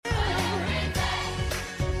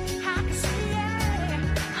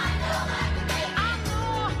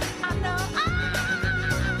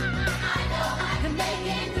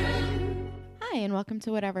welcome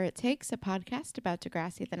to Whatever It Takes, a podcast about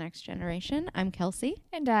Degrassi The Next Generation. I'm Kelsey.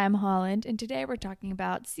 And I'm Holland, and today we're talking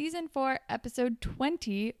about Season 4, Episode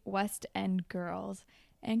 20, West End Girls.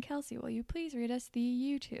 And Kelsey, will you please read us the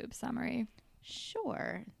YouTube summary?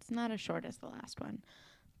 Sure. It's not as short as the last one.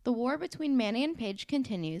 The war between Manny and Paige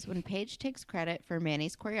continues when Paige takes credit for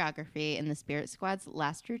Manny's choreography in the Spirit Squad's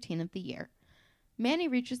last routine of the year. Manny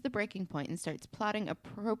reaches the breaking point and starts plotting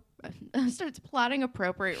appropriate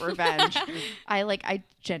revenge. I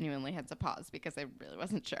genuinely had to pause because I really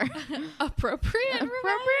wasn't sure. Appropriate?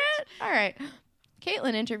 All right.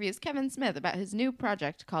 Caitlin interviews Kevin Smith about his new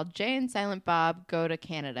project called Jay and Silent Bob Go to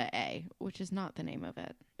Canada A, which is not the name of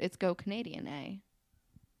it. It's Go Canadian A.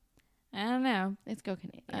 I don't know. It's Go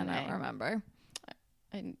Canadian I don't A. remember.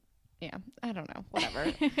 Yeah, I don't know.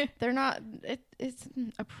 Whatever. They're not. It's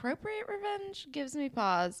appropriate revenge gives me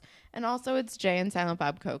pause, and also it's Jay and Silent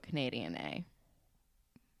Bob Go Canadian A.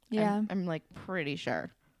 Yeah, I'm like pretty sure.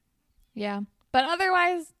 Yeah, but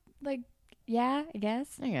otherwise, yeah, I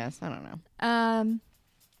guess. I don't know.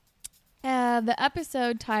 The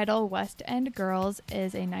episode title "West End Girls"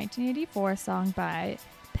 is a 1984 song by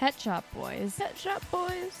Pet Shop Boys. Pet Shop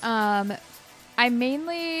Boys. I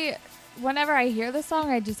mainly, whenever I hear the song,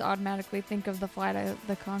 I just automatically think of the Flight of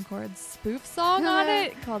the Conchords spoof song on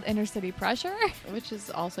it called Inner City Pressure. Which is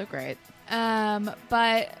also great.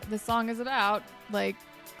 But the song is about,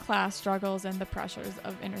 class struggles and the pressures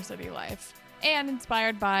of inner city life. And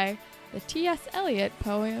inspired by the T.S. Eliot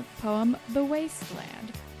poem The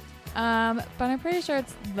Wasteland. But I'm pretty sure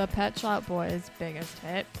it's the Pet Shop Boys' biggest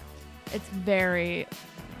hit. It's very,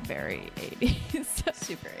 very 80s.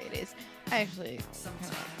 Super 80s. I actually kind of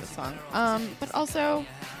like this song. But also,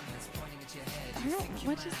 I don't know,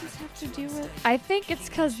 what does this have to do with? I think it's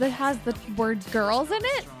because it has the word girls in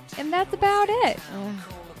it, and that's about it.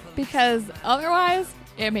 Because otherwise,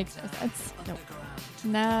 it makes no sense.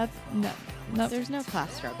 Nope. No. There's no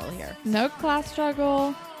class struggle here. No class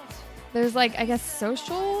struggle. There's, I guess,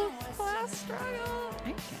 social class struggle?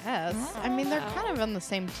 I guess. I mean, they're kind of on the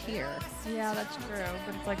same tier. Yeah, that's true.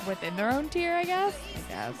 But it's, within their own tier, I guess?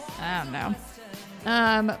 I don't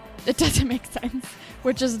know. It doesn't make sense,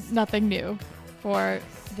 which is nothing new for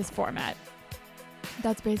this format.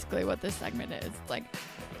 That's basically what this segment is.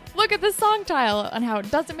 Look at the song title and how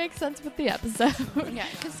it doesn't make sense with the episode. Yeah,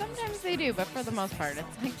 because sometimes they do, but for the most part,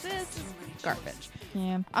 it's this is garbage.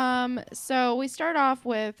 Yeah. So we start off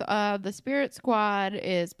with the Spirit Squad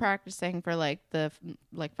is practicing for the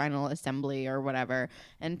final assembly or whatever,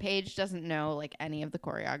 and Paige doesn't know any of the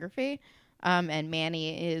choreography, and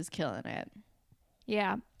Manny is killing it.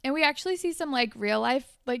 Yeah, and we actually see some real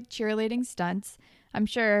life cheerleading stunts. I'm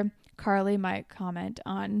sure Carly might comment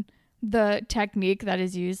on the technique that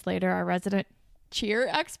is used later. Our resident cheer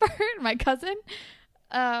expert, my cousin.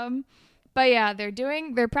 But yeah,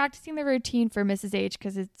 they're practicing the routine for Mrs. H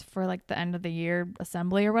because it's for the end of the year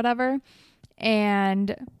assembly or whatever.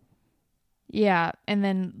 And yeah, and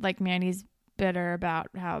then Manny's bitter about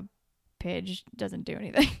how Paige doesn't do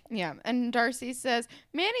anything. Yeah, and Darcy says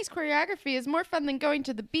Manny's choreography is more fun than going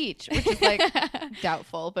to the beach, which is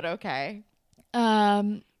doubtful, but okay.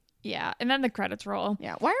 Yeah, and then the credits roll.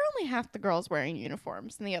 Yeah, why are only half the girls wearing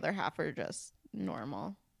uniforms and the other half are just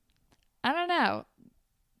normal? I don't know.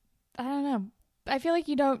 I feel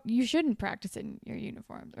you shouldn't practice in your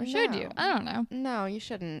uniforms. Or should you? I don't know. No, you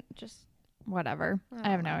shouldn't. Just whatever. I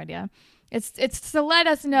have no idea. It's to let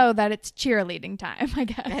us know that it's cheerleading time, I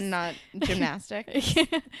guess. And not gymnastics.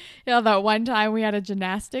 Yeah, that one time we had a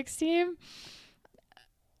gymnastics team.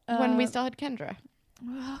 When we still had Kendra.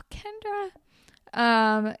 Oh,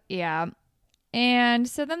 Kendra. Yeah. And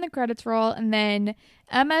so then the credits roll, and then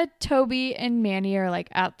Emma, Toby, and Manny are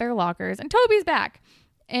at their lockers, and Toby's back.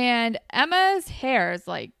 And Emma's hair is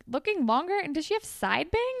looking longer, and does she have side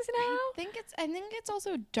bangs now? I think it's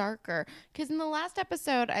also darker, because in the last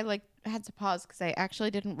episode I had to pause because I actually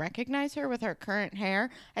didn't recognize her with her current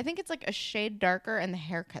hair. I think it's a shade darker, and the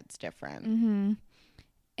haircut's different.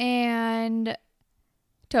 Mm-hmm. And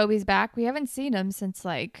Toby's back. We haven't seen him since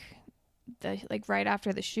right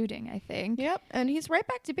after the shooting, I think. Yep, and he's right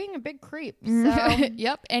back to being a big creep. So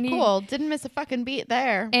yep, and cool. Didn't miss a fucking beat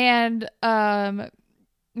there. And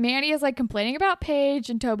Manny is complaining about Paige,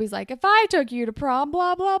 and Toby's if I took you to prom,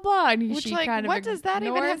 blah blah blah, and she kind of what does that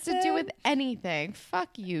even have to do with anything?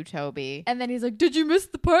 Fuck you, Toby. And then he's did you miss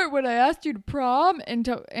the part when I asked you to prom? And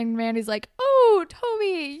Manny's oh,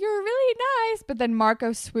 Toby, you're really nice. But then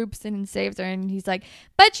Marco swoops in and saves her, and he's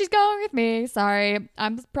but she's going with me. Sorry,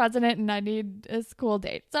 I'm president and I need a school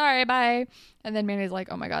date. Sorry, bye. And then Manny's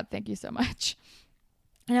oh my god, thank you so much.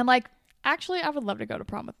 And I'm Actually, I would love to go to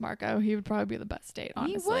prom with Marco. He would probably be the best date,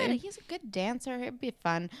 honestly. He would. He's a good dancer. It'd be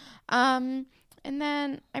fun. And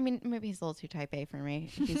then, I mean, maybe he's a little too type A for me.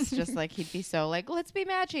 He's just like, he'd be so like, let's be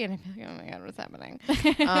matchy. And I'd be like, oh my God, what's happening?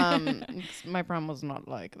 My prom was not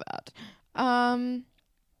like that.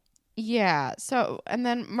 Yeah. So, and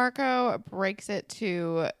then Marco breaks it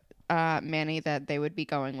to Manny that they would be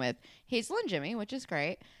going with Hazel and Jimmy, which is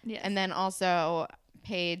great. Yes. And then also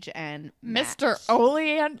Paige and Mr. Matt.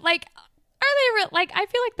 Olean. Like, are they like, I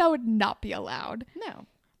feel like that would not be allowed. No.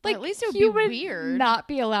 Like, at least it would he be would weird. not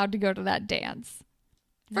be allowed to go to that dance.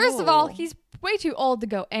 First of all, No. he's way too old to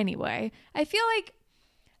go anyway. I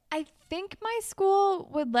think my school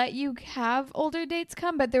would let you have older dates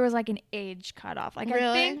come, but there was like an age cutoff. Like, Really?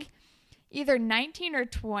 I think either 19 or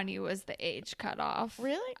 20 was the age cutoff.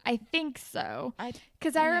 Really? I think so.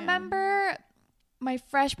 Because Yeah. I remember my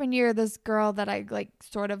freshman year, this girl that I like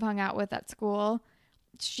sort of hung out with at school,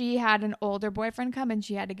 she had an older boyfriend come and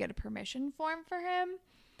she had to get a permission form for him.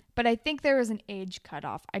 But I think there was an age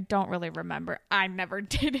cutoff. I don't really remember. I never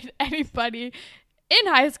dated anybody in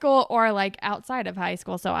high school or like outside of high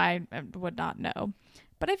school, so I would not know.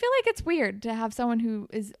 But I feel like it's weird to have someone who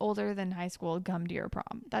is older than high school come to your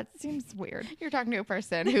prom. That seems weird. You're talking to a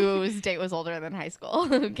person whose date was older than high school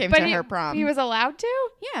who came But to her prom. he was allowed to?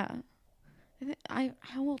 Yeah.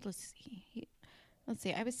 How old was he? Let's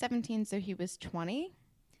see. I was 17, so he was 20.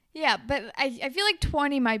 Yeah, but I feel like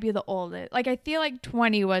 20 might be the oldest. Like, I feel like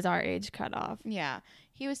 20 was our age cutoff. Yeah,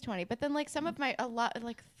 he was 20. But then, like,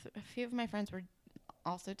 a few of my friends were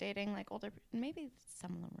also dating, like, older. Maybe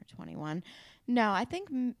some of them were 21. No, I think,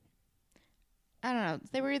 I don't know.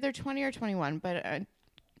 They were either 20 or 21, but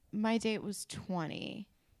my date was 20.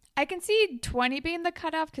 I can see 20 being the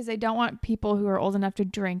cutoff because they don't want people who are old enough to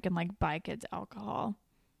drink and, like, buy kids alcohol.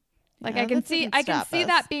 Like, No, I can that see doesn't stop us.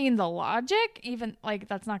 that being the logic. Even like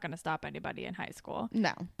that's not going to stop anybody in high school.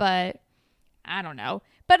 No. But I don't know.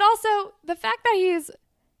 But also the fact that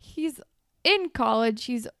he's in college,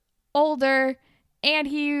 he's older, and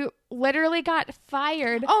he literally got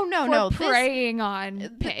fired. Oh, no. Preying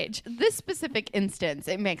on Paige. This specific instance,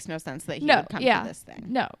 it makes no sense that he would come to this thing.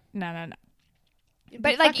 No. It'd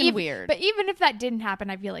But be like fucking weird. But even if that didn't happen,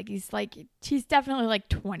 I feel like he's definitely like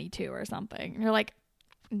 22 or something. And you're like,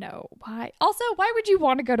 no, why? Also, why would you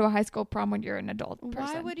want to go to a high school prom when you're an adult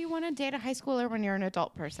person? Why would you want to date a high schooler when you're an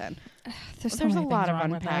adult person? There's There's a lot of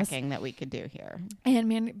unpacking that we could do here.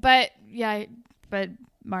 And but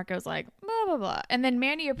Marco's like, blah, blah, blah. And then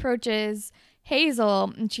Manny approaches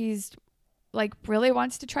Hazel and she's like really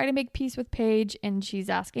wants to try to make peace with Paige. And she's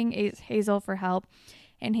asking Hazel for help.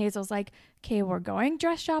 And Hazel's like, okay, we're going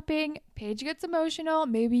dress shopping. Paige gets emotional.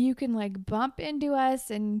 Maybe you can like bump into us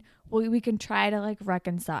and we can try to like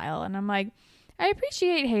reconcile. And I'm like, I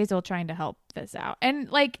appreciate Hazel trying to help this out. And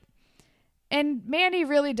Manny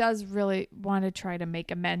really does really want to try to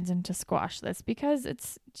make amends and to squash this because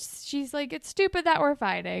she's like, it's stupid that we're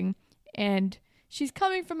fighting. And she's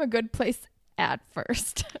coming from a good place at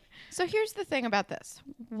first. So here's the thing about this.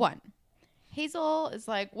 One, Hazel is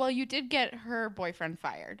like, well, you did get her boyfriend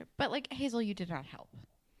fired. But like, Hazel, you did not help.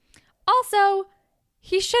 Also,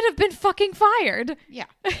 he should have been fucking fired. Yeah.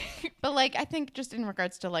 But like, I think just in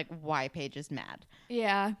regards to like why Paige is mad.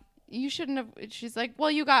 Yeah. You shouldn't have. She's like, well,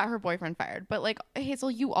 you got her boyfriend fired. But like, Hazel,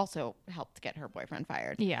 you also helped get her boyfriend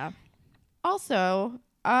fired. Yeah. Also,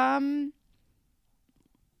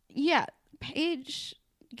 yeah, Paige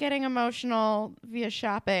getting emotional via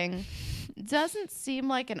shopping doesn't seem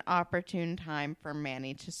like an opportune time for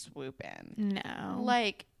Manny to swoop in. No.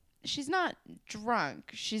 Like, she's not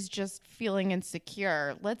drunk. She's just feeling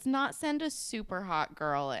insecure. Let's not send a super hot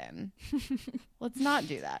girl in. Let's not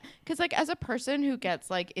do that. Because, like, as a person who gets,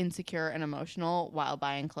 like, insecure and emotional while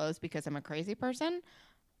buying clothes because I'm a crazy person,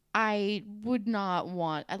 I would not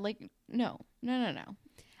want... No.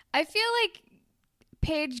 I feel like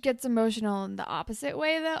Paige gets emotional in the opposite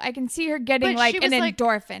way, though. I can see her getting, But like, she an was, like-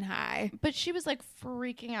 endorphin high. But she was, like,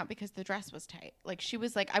 freaking out because the dress was tight. Like, she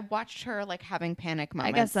was, like... I watched her, like, having panic I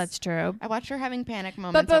moments. guess that's true. I watched her having panic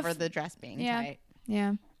moments over the dress being tight.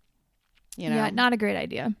 Yeah. You know? Yeah, not a great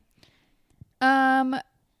idea.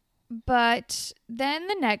 But then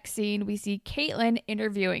the next scene, we see Caitlin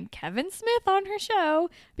interviewing Kevin Smith on her show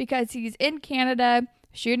because he's in Canada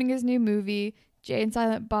shooting his new movie, Jay and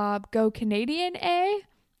Silent Bob Go Canadian, eh?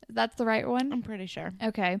 That's the right one? I'm pretty sure.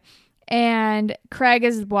 Okay. And Craig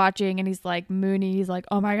is watching and he's like Mooney. He's like,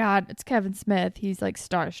 oh my God, it's Kevin Smith. He's like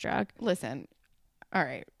starstruck. Listen. All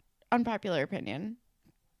right. Unpopular opinion.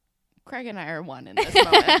 Craig and I are one in this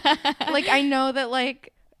moment. Like, I know that,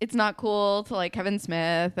 like, it's not cool to like Kevin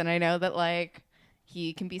Smith. And I know that, like,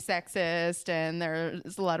 he can be sexist and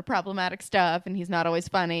there's a lot of problematic stuff and he's not always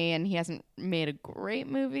funny and he hasn't made a great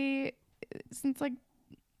movie since like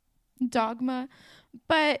Dogma.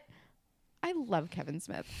 But I love Kevin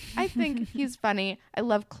Smith. I think he's funny. I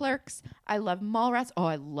love Clerks. I love Mallrats. Oh,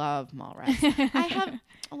 I love Mallrats. I have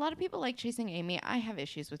a lot of people like Chasing Amy. I have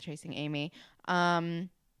issues with Chasing Amy.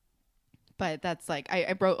 But that's like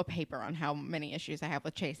I wrote a paper on how many issues I have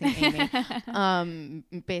with Chasing Amy.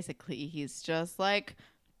 Basically, he's just like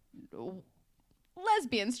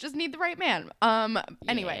lesbians just need the right man.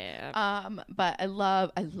 Anyway, but I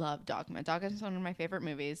love Dogma. Dogma is one of my favorite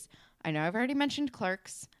movies. I know I've already mentioned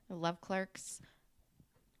Clerks. I love Clerks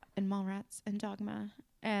and Mallrats and Dogma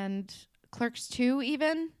and Clerks 2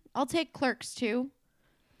 even. I'll take Clerks 2.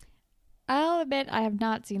 I'll admit I have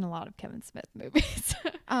not seen a lot of Kevin Smith movies.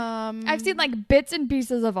 I've seen like bits and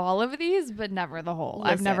pieces of all of these, but never the whole.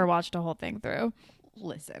 I've never watched a whole thing through.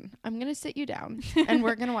 Listen, I'm going to sit you down and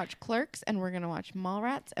we're going to watch Clerks and we're going to watch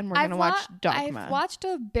Mallrats and we're going to watch Dogma. I've watched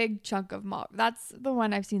a big chunk of Mallrats. That's the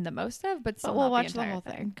one I've seen the most of, but still we'll watch the whole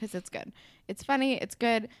thing because it's good. It's funny. It's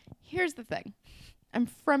good. Here's the thing. I'm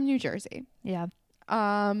from New Jersey. Yeah.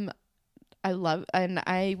 I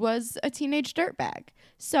was a teenage dirtbag.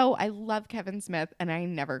 So I love Kevin Smith and I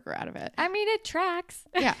never grew out of it. I mean, it tracks.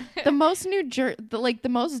 Yeah. The most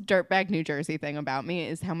dirtbag New Jersey thing about me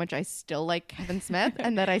is how much I still like Kevin Smith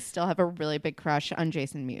and that I still have a really big crush on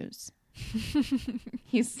Jason Mewes.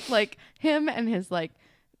 He's like him and his like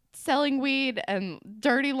selling weed and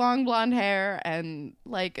dirty long blonde hair and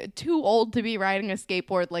like too old to be riding a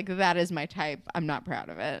skateboard. Like that is my type. I'm not proud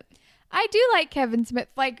of it. I do like Kevin Smith.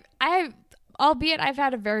 Like albeit I've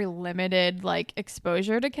had a very limited like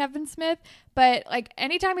exposure to Kevin Smith, but like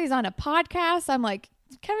anytime he's on a podcast, I'm like,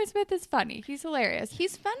 Kevin Smith is funny. He's hilarious.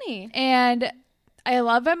 He's funny. And I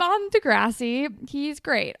love him on Degrassi. He's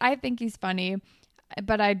great. I think he's funny,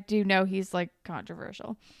 but I do know he's like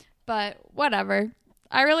controversial. But whatever.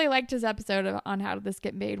 I really liked his episode on How Did This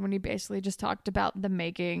Get Made when he basically just talked about the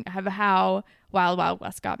making of how Wild Wild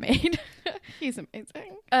West got made. He's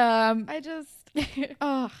amazing.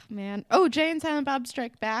 Oh man. Oh, Jay and Silent Bob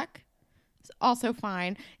Strike Back. It's also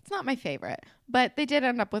fine. It's not my favorite, but they did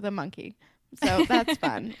end up with a monkey. So that's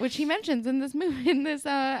fun, which he mentions in this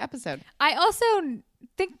episode. I also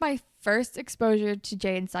think my first exposure to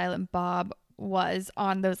Jay and Silent Bob was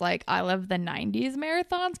on those like I Love the 90s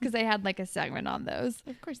marathons because they had like a segment on those.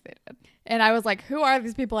 Of course they did. And I was like, who are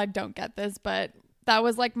these people? I don't get this, but that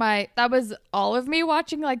was all of me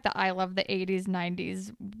watching like the I Love the 80s,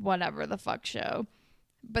 90s, whatever the fuck show.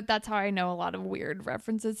 But that's how I know a lot of weird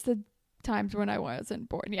references to times when I wasn't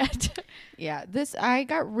born yet. Yeah, I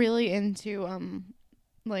got really into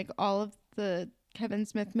like all of the Kevin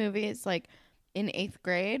Smith movies like in 8th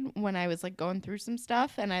grade when I was like going through some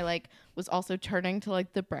stuff and I like was also turning to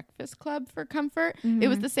like The Breakfast Club for comfort. It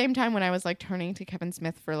was the same time when I was like turning to Kevin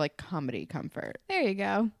Smith for like comedy comfort. There you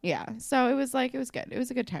go. Yeah. So it was good. It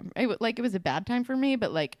was a good time. It was a bad time for me,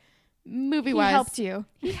 but like movie wise, he helped you.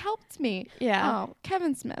 He helped me. Yeah. Oh,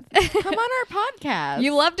 Kevin Smith, come on our podcast.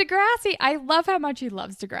 You love Degrassi. I love how much he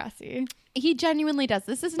loves Degrassi. He genuinely does.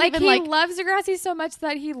 This isn't like even he like loves Degrassi so much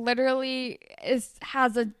that he literally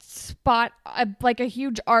has a spot, like a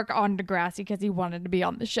huge arc on Degrassi because he wanted to be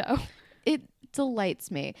on the show. It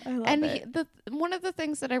delights me. I love it. One of the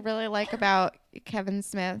things that I really like about Kevin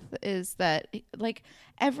Smith is that like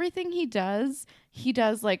everything he does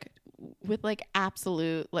like with like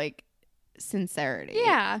absolute like sincerity.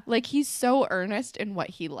 Yeah. Like he's so earnest in what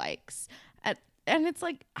he likes. And it's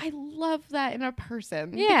like, I love that in a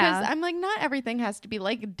person. Yeah. Because I'm like, not everything has to be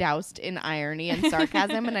like doused in irony and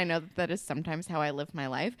sarcasm. And I know that is sometimes how I live my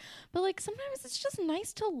life. But like sometimes it's just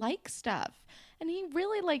nice to like stuff. And he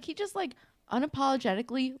really like, he just like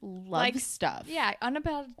unapologetically loves stuff. Yeah.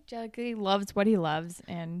 Unapologetically loves what he loves.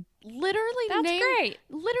 And literally great.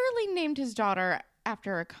 Literally named his daughter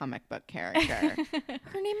after a comic book character.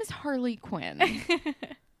 Her name is Harley Quinn.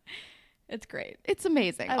 It's great. It's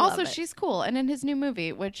amazing. Also, she's cool. And in his new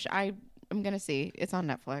movie, which I am going to see, it's on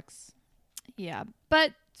Netflix. Yeah.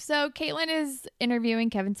 But so Caitlin is interviewing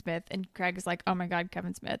Kevin Smith and Craig is like, oh my God,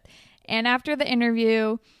 Kevin Smith. And after the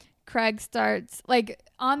interview, Craig starts like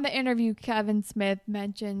on the interview, Kevin Smith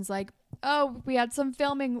mentions like, oh, we had some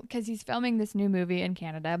filming because he's filming this new movie in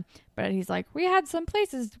Canada. But he's like, we had some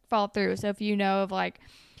places fall through. So if you know of like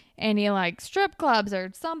any like strip clubs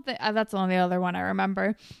or something, that's the only other one I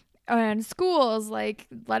remember. And schools, like,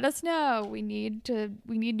 let us know. We need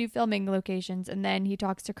new filming locations. And then he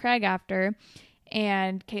talks to Craig after,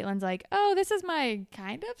 and Caitlin's like, oh, this is my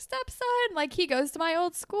kind of stepson. Like, he goes to my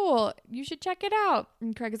old school. You should check it out.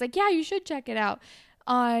 And Craig is like, yeah, you should check it out.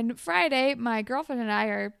 on Friday, my girlfriend and I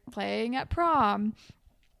are playing at prom,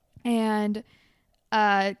 and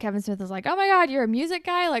Kevin Smith was like, "Oh my God, you're a music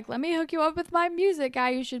guy? Like, let me hook you up with my music guy.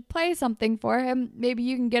 You should play something for him. Maybe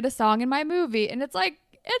you can get a song in my movie." And it's like,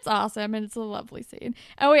 it's awesome, and it's a lovely scene.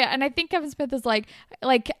 Oh yeah, and I think Kevin Smith is like,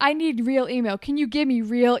 I need real emo. Can you give me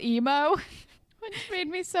real emo? Which made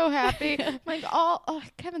me so happy. Like,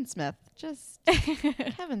 Kevin Smith. Just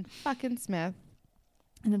Kevin fucking Smith.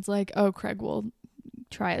 And it's like, oh, Craig will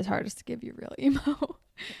try his hardest to give you real emo.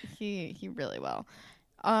 He really will.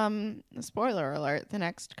 Spoiler alert, the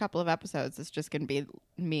next couple of episodes is just going to be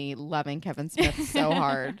me loving Kevin Smith so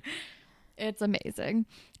hard. It's amazing.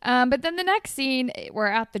 But then the next scene, we're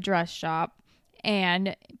at the dress shop,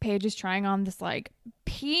 and Paige is trying on this like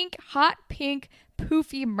hot pink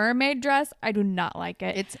poofy mermaid dress. I do not like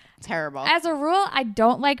it. It's terrible. As a rule, I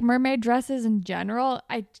don't like mermaid dresses in general.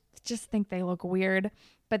 I just think they look weird,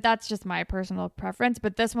 but that's just my personal preference.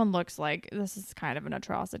 But this one looks like this is kind of an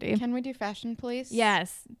atrocity. Can we do fashion, please?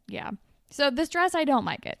 Yes. Yeah. So this dress, I don't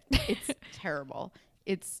like it. It's terrible.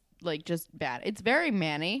 It's like just bad. It's very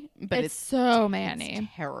Manny, but it's so Manny. It's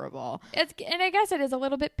terrible. And I guess it is a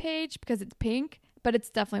little bit Paige because it's pink, but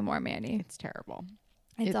it's definitely more Manny. It's terrible.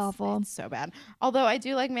 It's awful. It's so bad. Although I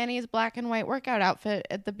do like Manny's black and white workout outfit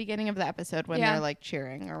at the beginning of the episode when they're like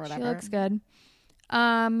cheering or whatever. She looks good.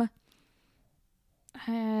 I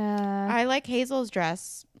like Hazel's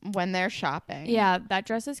dress when they're shopping. Yeah, that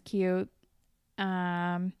dress is cute.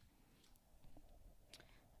 Hazel's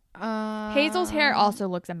hair also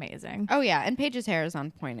looks amazing. Oh yeah, and Paige's hair is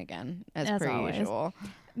on point again as per always. usual.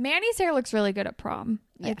 Manny's hair looks really good at prom.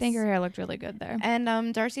 Yes. I think her hair looked really good there.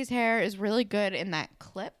 And Darcy's hair is really good in that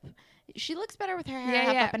clip. She looks better with her hair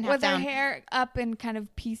half up and half down. With her hair up and kind of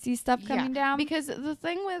piecey stuff coming down. Because the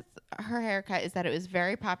thing with her haircut is that it was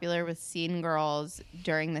very popular with scene girls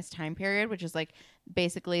during this time period, which is like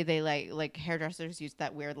basically they like hairdressers used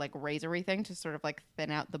that weird like razory thing to sort of like thin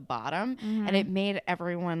out the bottom, and it made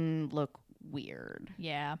everyone look weird.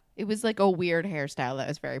 Yeah. It was like a weird hairstyle that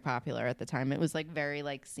was very popular at the time. It was like very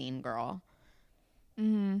like scene girl.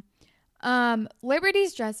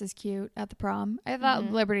 Liberty's dress is cute at the prom. I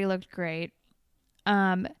thought Liberty looked great.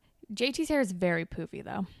 JT's hair is very poofy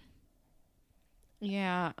though.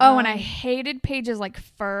 Yeah. And I hated Paige's like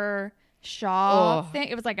fur shawl thing.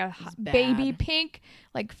 It was like a baby pink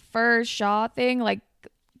like fur shawl thing like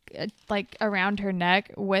around her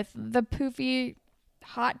neck with the poofy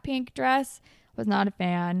hot pink dress. Was not a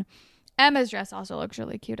fan. Emma's dress also looks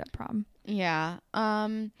really cute at prom. Yeah.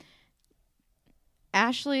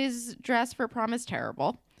 Ashley's dress for prom is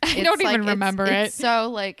terrible. I don't even remember it. It's so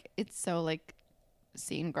like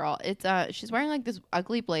scene girl. It's she's wearing like this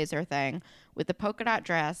ugly blazer thing with a polka dot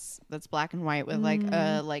dress that's black and white with like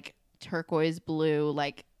a like turquoise blue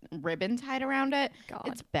like ribbon tied around it. God.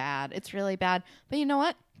 It's bad. It's really bad. But you know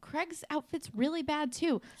what? Craig's outfit's really bad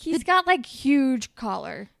too. He's got like huge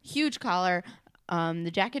collar. The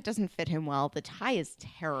jacket doesn't fit him well. The tie is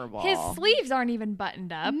terrible. His sleeves aren't even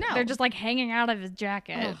buttoned up. No. They're just like hanging out of his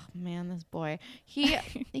jacket. Oh man, this boy. He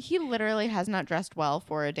literally has not dressed well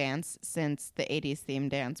for a dance since the 80s theme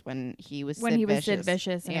dance when he was Sid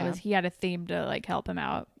Vicious and he had a theme to like help him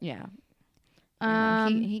out. Yeah.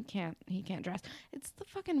 He can't dress. It's the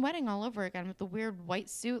fucking wedding all over again with the weird white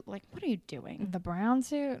suit. Like, what are you doing? The brown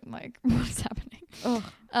suit? Like, what's happening? Ugh.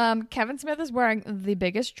 Kevin Smith is wearing the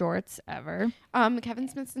biggest jorts ever. Kevin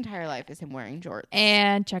Smith's entire life is him wearing jorts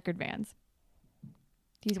and checkered Vans.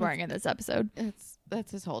 He's wearing in this episode.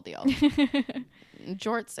 That's his whole deal.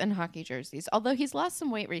 Jorts and hockey jerseys. Although he's lost some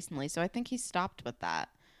weight recently, so I think he stopped with that,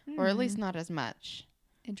 or at least not as much.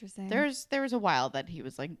 Interesting. There was a while that he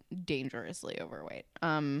was like dangerously overweight.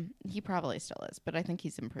 He probably still is, but I think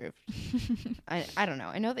he's improved. I don't know.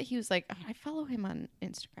 I know that he was like, I follow him on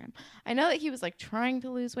Instagram. I know that he was like trying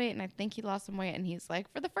to lose weight, and I think he lost some weight, and he's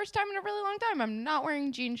like, for the first time in a really long time, I'm not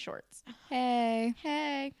wearing jean shorts. Hey.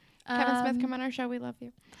 Kevin Smith, come on our show. We love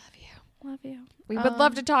you. Love you. We would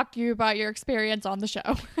love to talk to you about your experience on the show.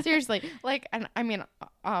 Seriously. Like, and I mean,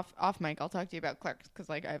 off mic, I'll talk to you about Clerks because,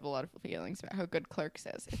 like, I have a lot of feelings about how good Clerks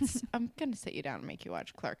is. I'm going to sit you down and make you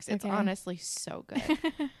watch Clerks. It's honestly so good.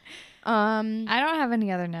 I don't have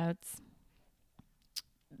any other notes.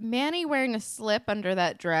 Manny wearing a slip under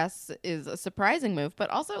that dress is a surprising move,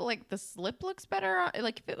 but also, like, the slip looks better.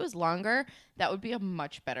 Like, if it was longer, that would be a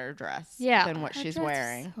much better dress than what she's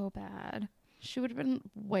wearing. So bad. She would have been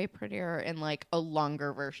way prettier in like a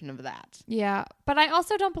longer version of that. Yeah, but I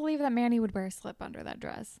also don't believe that Manny would wear a slip under that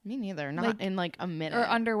dress. Me neither. Not in like a minute. Or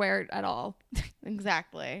underwear at all.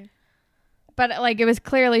 Exactly. But like it was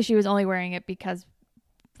clearly she was only wearing it because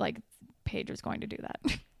like Paige was going to do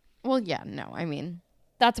that. Well, yeah, no. I mean,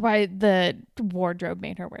 that's why the wardrobe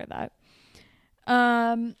made her wear that.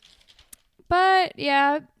 But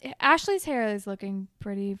yeah, Ashley's hair is looking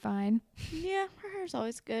pretty fine. Yeah, her hair's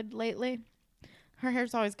always good lately. Her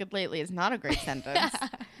hair's always good lately is not a great sentence.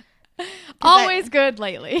 Always good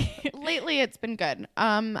lately. Lately, it's been good.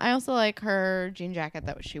 I also like her jean jacket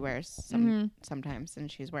that she wears sometimes,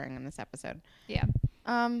 and she's wearing in this episode. Yeah.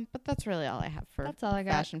 But that's really all I have for That's all I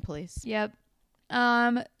got. Fashion Police. Yep.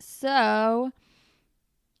 So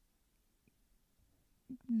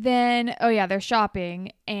then, they're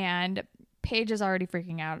shopping, and Paige is already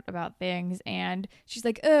freaking out about things, and she's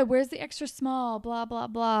like, where's the extra small, blah, blah,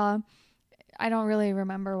 blah. I don't really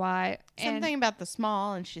remember why. Something about the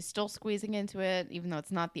small, and she's still squeezing into it, even though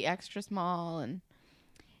it's not the extra small. And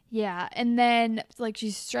yeah, and then like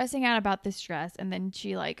she's stressing out about this dress, and then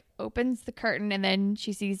she like opens the curtain, and then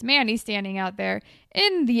she sees Manny standing out there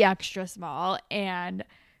in the extra small, and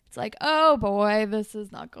it's like, oh boy, this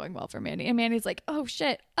is not going well for Manny. And Manny's like, oh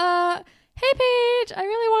shit, hey Paige, I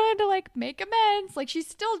really wanted to like make amends. Like she's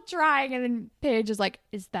still trying, and then Paige is like,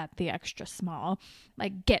 is that the extra small?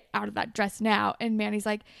 Like get out of that dress now. And Manny's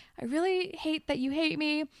like, I really hate that you hate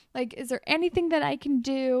me. Like, is there anything that I can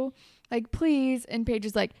do? Like, please. And Paige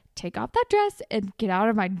is like, take off that dress and get out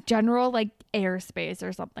of my general like airspace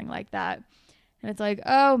or something like that. And it's like,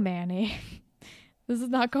 oh Manny, this is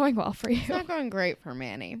not going well for you. It's not going great for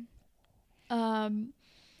Manny.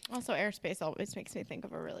 Also, airspace always makes me think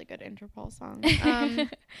of a really good Interpol song.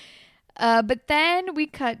 But then we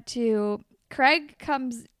cut to Craig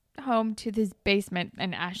comes home to his basement,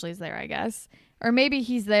 and Ashley's there, I guess. Or maybe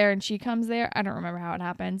he's there and she comes there. I don't remember how it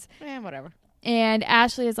happens. Whatever. And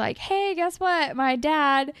Ashley is like, hey, guess what? My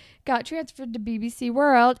dad got transferred to BBC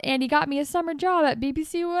World, and he got me a summer job at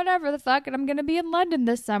BBC whatever the fuck, and I'm going to be in London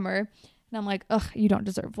this summer. And I'm like, ugh, you don't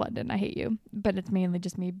deserve London. I hate you. But it's mainly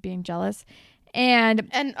just me being jealous. And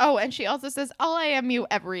she also says, I'll IM you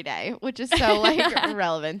every day, which is so like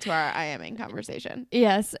relevant to our IMing conversation.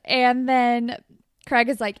 Yes. And then Craig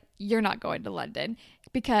is like, you're not going to London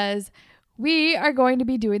because we are going to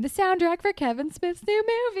be doing the soundtrack for Kevin Smith's new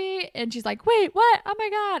movie. And she's like, wait, what? Oh my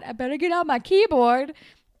God, I better get out my keyboard.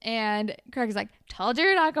 And Craig is like, told you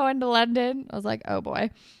you're not going to London. I was like, oh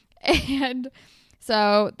boy. And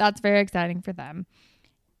so that's very exciting for them.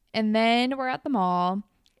 And then we're at the mall.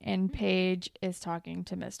 And Paige is talking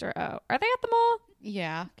to Mr. O. Are they at the mall?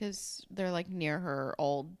 Yeah, because they're like near her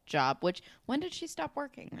old job, which when did she stop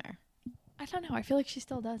working there? I don't know. I feel like she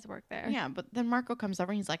still does work there. Yeah, but then Marco comes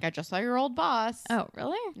over and he's like, I just saw your old boss. Oh,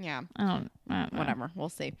 really? Yeah. I don't know. Whatever. We'll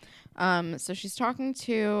see. So she's talking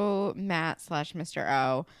to Matt / Mr.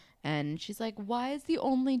 O. And she's like, why is the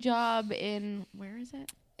only job in, where is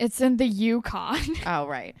it? It's in the Yukon. Oh,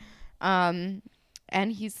 right.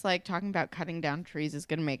 And he's like talking about cutting down trees is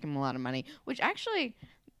going to make him a lot of money, which actually,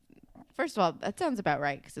 first of all, that sounds about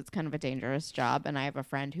right because it's kind of a dangerous job. And I have a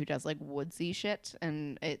friend who does like woodsy shit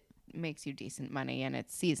and it makes you decent money and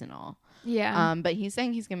it's seasonal. Yeah. But he's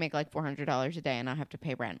saying he's going to make like $400 a day and not have to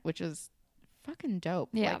pay rent, which is fucking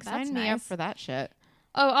dope. Yeah, like, that's sign me up nice. for that shit.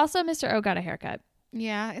 Oh, also Mr. O got a haircut.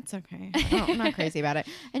 Yeah, it's okay. I'm not crazy about it.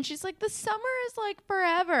 And she's like, the summer is like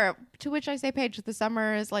forever. To which I say, Paige, the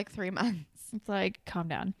summer is like 3 months. It's like, calm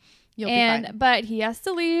down. You'll be fine. But he has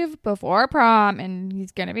to leave before prom, and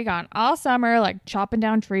he's going to be gone all summer, like chopping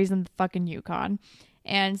down trees in the fucking Yukon.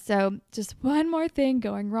 And so just one more thing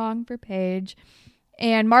going wrong for Paige.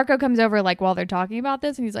 And Marco comes over like while they're talking about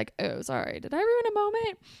this, and he's like, oh, sorry, did I ruin a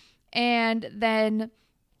moment? And then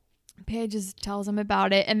Paige just tells him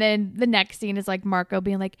about it. And then the next scene is like Marco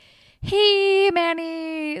being like, hey,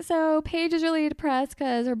 Manny, so Paige is really depressed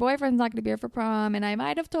because her boyfriend's not going to be here for prom, and I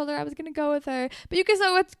might have told her I was going to go with her, but you can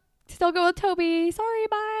still go with Toby. Sorry,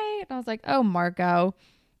 bye. And I was like, oh, Marco,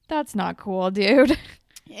 that's not cool, dude.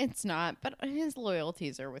 It's not, but his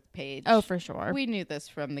loyalties are with Paige. Oh, for sure. We knew this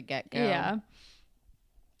from the get-go. Yeah.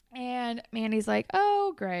 And Manny's like,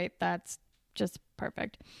 oh, great. That's just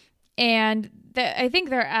perfect. And I think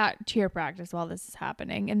they're at cheer practice while this is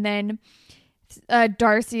happening. And then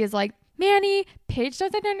Darcy is like, Manny, Paige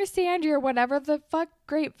doesn't understand your whatever the fuck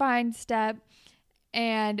grapevine step.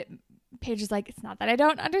 And Paige is like, it's not that I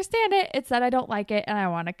don't understand it. It's that I don't like it and I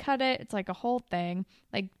want to cut it. It's like a whole thing.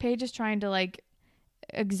 Like Paige is trying to like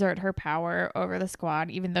exert her power over the squad,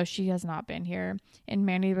 even though she has not been here. And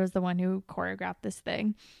Manny was the one who choreographed this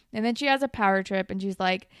thing. And then she has a power trip and she's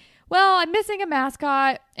like, well, I'm missing a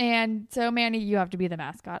mascot. And so, Manny, you have to be the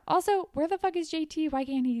mascot. Also, where the fuck is JT? Why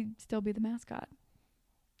can't he still be the mascot?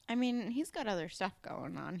 I mean, he's got other stuff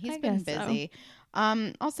going on. He's I been guess so. busy.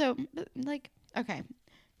 Also, like, okay.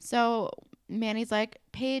 So Manny's like,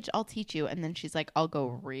 Paige, I'll teach you. And then she's like, I'll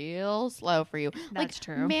go real slow for you. That's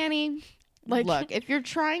true. Manny, look, if you're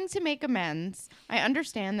trying to make amends, I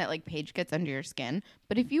understand that like Paige gets under your skin.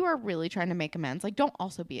 But if you are really trying to make amends, like don't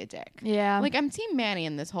also be a dick. Yeah. Like I'm team Manny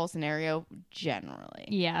in this whole scenario generally.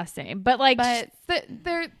 Yeah, same. But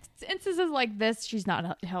there instances like this, she's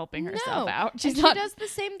not helping herself out. She does the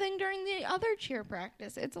same thing during the other cheer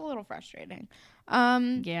practice. It's a little frustrating.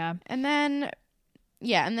 Yeah. And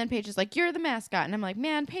then Paige is like, you're the mascot. And I'm like,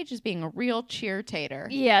 man, Paige is being a real cheer-tater.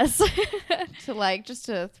 Yes. Just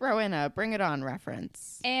to throw in a Bring It On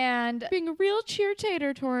reference. And being a real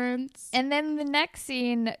cheer-tater, Torrance. And then the next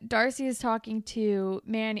scene, Darcy is talking to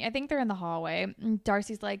Manny. I think they're in the hallway. And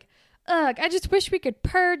Darcy's like, ugh, I just wish we could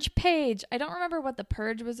purge Paige. I don't remember what the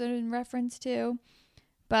purge was in reference to,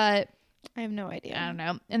 but I have no idea. I don't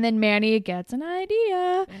know. And then Manny gets an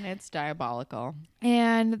idea. And it's diabolical.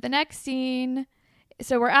 And the next scene...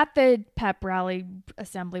 So we're at the pep rally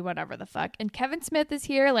assembly, whatever the fuck. And Kevin Smith is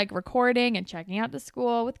here, like, recording and checking out the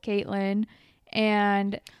school with Caitlin.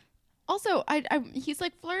 And also, he's,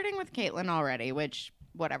 like, flirting with Caitlin already, which,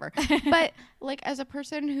 whatever. But, like, as a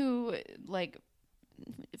person who, like,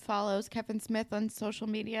 follows Kevin Smith on social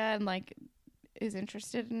media and, like, is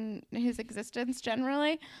interested in his existence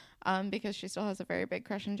generally, because she still has a very big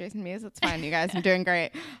crush on Jason Mewes. It's fine, you guys. I'm doing great.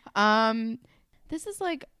 This is,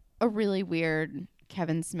 like, a really weird...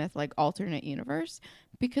 Kevin Smith like alternate universe,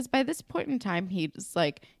 because by this point in time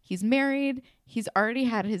he's married, he's already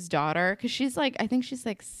had his daughter, because she's like, I think she's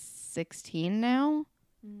like 16 now.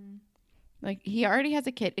 Like he already has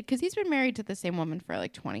a kid, because he's been married to the same woman for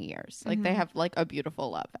like 20 years. Like they have like a beautiful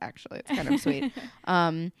love, actually. It's kind of sweet.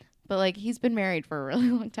 But like he's been married for a really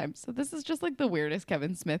long time, so this is just like the weirdest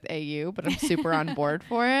Kevin Smith AU, but I'm super on board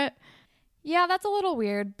for it. Yeah, that's a little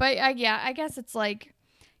weird, but I guess it's like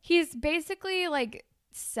he's basically like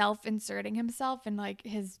self-inserting himself in like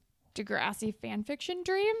his Degrassi fanfiction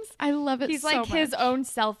dreams. I love it. He's so like much. his own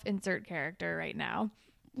self-insert character right now,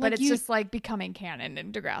 but it's just like becoming canon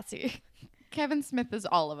in Degrassi. Kevin Smith is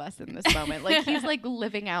all of us in this moment. Like he's like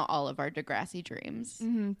living out all of our Degrassi dreams.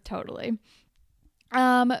 Totally.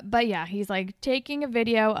 But yeah, he's like taking a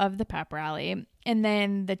video of the pep rally, and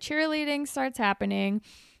then the cheerleading starts happening.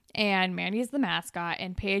 And Manny's the mascot,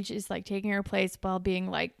 and Paige is like taking her place while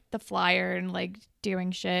being like the flyer and like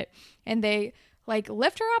doing shit. And they like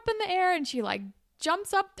lift her up in the air, and she like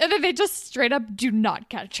jumps up, and then they just straight up do not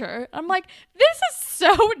catch her. I'm like, this is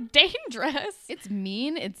so dangerous. It's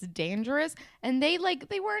mean, it's dangerous, and they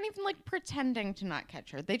weren't even like pretending to not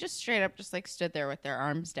catch her. They just straight up just like stood there with their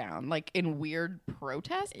arms down, like in weird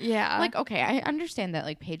protest. Yeah. Like, okay, I understand that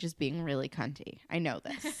like Paige is being really cunty. I know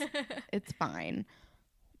this. It's fine.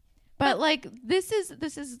 But like this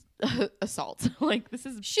is assault. Like this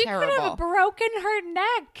is she terrible. Could have broken her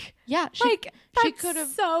neck. Yeah, she could have.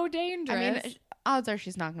 So dangerous. I mean, odds are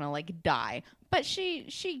she's not gonna like die, but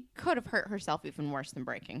she could have hurt herself even worse than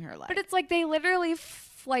breaking her leg. But it's like they literally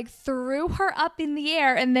like threw her up in the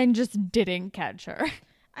air and then just didn't catch her.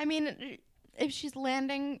 I mean, if she's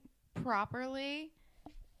landing properly,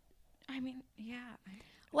 I mean, yeah.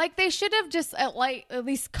 Like they should have just at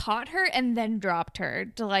least caught her and then dropped her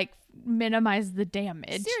to like minimize the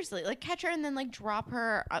damage. Seriously, like catch her and then like drop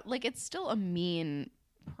her. Like it's still a mean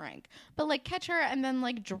prank, but like catch her and then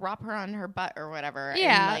like drop her on her butt or whatever.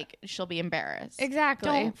 Yeah, and, like she'll be embarrassed. Exactly.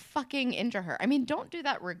 Don't fucking injure her. I mean, don't do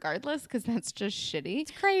that regardless, because that's just shitty.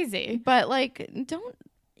 It's crazy. But like, don't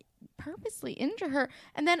purposely injure her.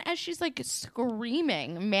 And then as she's like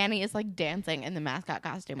screaming, Manny is like dancing in the mascot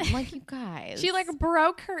costume. I'm like, you guys. She like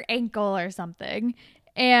broke her ankle or something,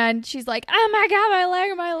 and she's like, oh my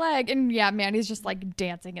god, my leg. And yeah, Manny's just like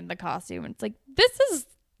dancing in the costume. And it's like, this is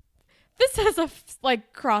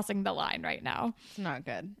like crossing the line right now. It's not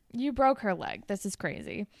good. You broke her leg. This is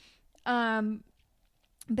crazy.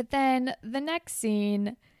 But then the next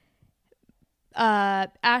scene,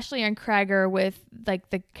 Ashley and Craig are with like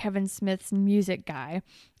the Kevin Smith's music guy,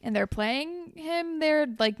 and they're playing him their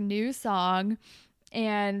like new song,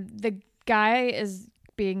 and the guy is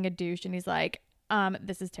being a douche, and he's like,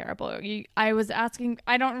 this is terrible. I was asking,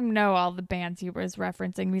 I don't know all the bands he was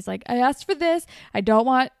referencing. He's like, I asked for this. I don't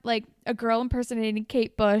want like a girl impersonating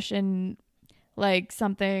Kate Bush and like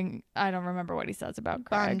something. I don't remember what he says about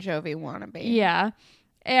Craig. Bon Jovi wannabe. Yeah.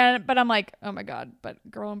 But I'm like, oh my god, but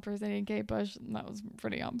girl impersonating Kate Bush, that was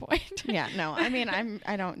pretty on point. Yeah, no, I mean,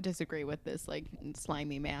 I don't disagree with this like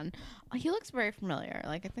slimy man. He looks very familiar.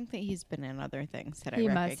 Like I think that he's been in other things that I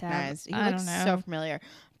recognize. He looks so familiar.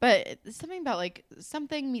 But something about like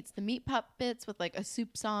Something Meets the Meat Puppets with like a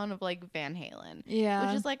soup song of like Van Halen. Yeah.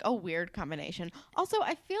 Which is like a weird combination. Also,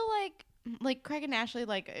 I feel like like Craig and Ashley,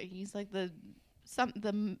 like he's like the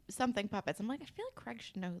something puppets. I'm like, I feel like Craig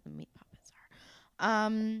should know who the meat puppets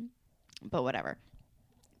are. But whatever.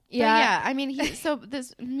 Yeah. But yeah, I mean, so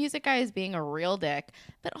this music guy is being a real dick,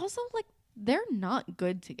 but also like they're not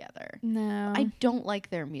good together. No. I don't like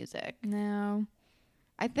their music. No.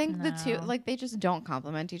 I think the two, No. like, they just don't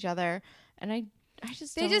complement each other, and I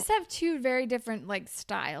just They don't. just have two very different like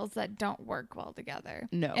styles that don't work well together.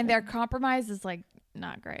 No. And their compromise is like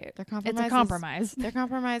not great. Their compromise It's a compromise. Their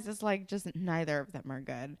compromise is like just neither of them are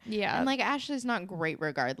good. Yeah. And like Ashley's not great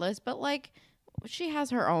regardless, but like she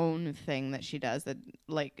has her own thing that she does that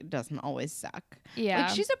like doesn't always suck. Yeah.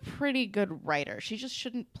 Like she's a pretty good writer. She just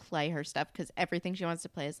shouldn't play her stuff because everything she wants to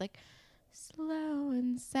play is like slow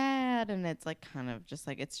and sad, and it's like kind of just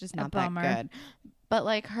like it's just not that bummer. good. But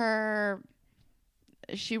like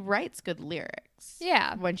she writes good lyrics.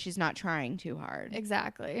 Yeah. When she's not trying too hard.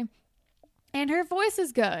 Exactly. And her voice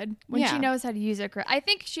is good when she Yeah. knows how to use it. I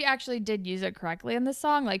think she actually did use it correctly in the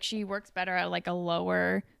song. Like she works better at like a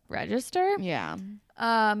lower register. Yeah.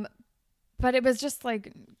 But it was just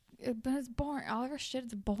like, but it's boring. All of her shit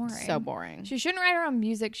is boring. So boring. She shouldn't write her own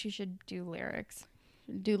music. She should do lyrics.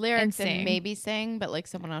 Do lyrics and, sing. maybe sing, but like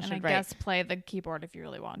someone else And I should write. guess play the keyboard if you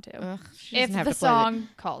really want to. Ugh, she If doesn't have the to play song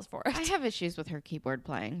calls for it. I have issues with her keyboard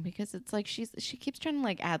playing because it's like she keeps trying to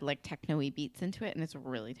like add like techno-y beats into it, and it's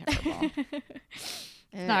really terrible.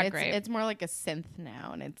 And not great. It's more like a synth now,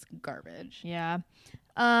 and it's garbage. Yeah.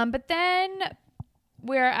 But then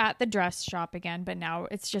we're at the dress shop again, but now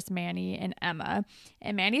it's just Manny and Emma.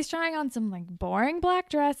 And Manny's trying on some like boring black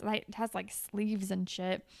dress. Like it has like sleeves and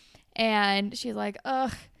shit. And she's like,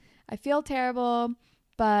 ugh, I feel terrible.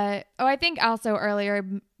 But, I think also earlier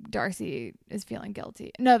Darcy is feeling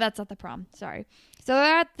guilty. No, that's at the prom. Sorry. So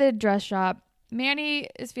they're at the dress shop. Manny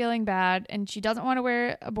is feeling bad and she doesn't want to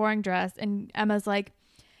wear a boring dress. And Emma's like,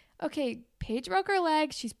 okay, Paige broke her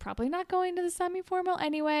leg. She's probably not going to the semi-formal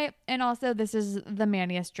anyway. And also, this is the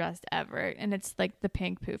manniest dress ever. And it's like the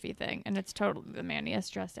pink poofy thing. And it's totally the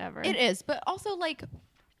manniest dress ever. It is, but also like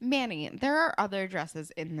Manny, there are other dresses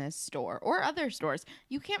in this store or other stores.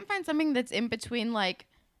 You can't find something that's in between like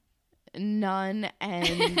nun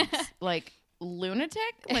and like lunatic.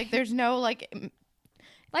 Like there's no like just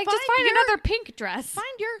find another pink dress. Find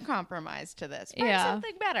your compromise to this. Find Yeah.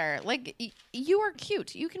 something better. Like you are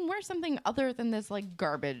cute. You can wear something other than this like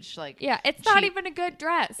garbage. Like Yeah, it's not cheap. even a good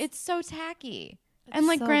dress. It's so tacky. And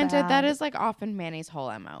like so granted, bad. that is like often Manny's whole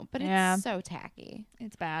MO, but Yeah. it's so tacky.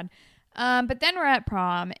 It's bad. But then we're at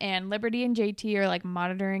prom and Liberty and JT are like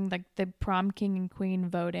monitoring like the prom king and queen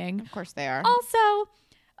voting. Of course they are. Also,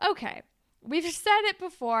 okay, we've said it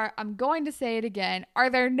before. I'm going to say it again. Are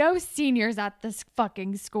there no seniors at this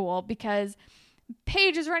fucking school? Because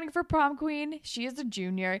Paige is running for prom queen. She is a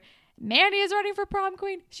junior. Manny is running for prom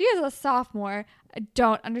queen. She is a sophomore. I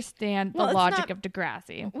don't understand the Well, it's logic not- of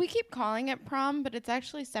Degrassi. We keep calling it prom, but it's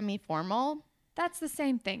actually semi-formal. That's the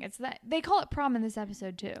same thing. It's that they call it prom in this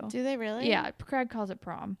episode too. Do they really? Yeah, Craig calls it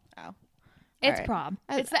prom. Oh. It's right. prom.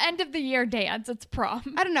 I- It's the end of the year dance. It's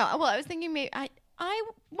prom. I don't know. Well, I was thinking maybe I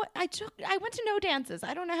went to no dances.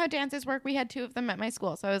 I don't know how dances work. We had 2 of them at my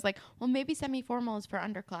school, so I was like, well, maybe semi-formal is for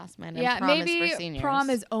underclassmen and Yeah, prom maybe is for seniors. prom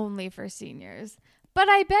is only for seniors. But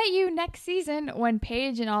I bet you next season, when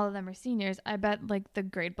Paige and all of them are seniors, I bet like the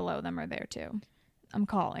grade below them are there too. I'm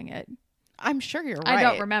calling it. I'm sure you're right. I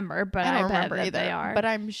don't remember, but I I, don't bet remember that either, they are. but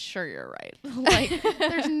I'm sure you're right. Like,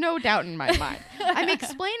 there's no doubt in my mind. I'm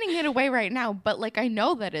explaining it away right now, but like I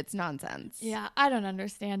know that it's nonsense. yeah, I don't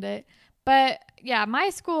understand it. But yeah, my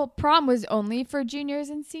school prom was only for juniors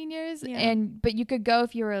and seniors, Yeah. but you could go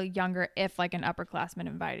if you were younger if like an upperclassman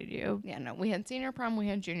invited you. Yeah, no, we had senior prom, we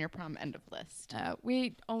had junior prom, end of list.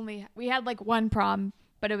 We had like one prom,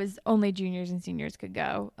 but it was only juniors and seniors could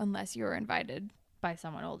go unless you were invited by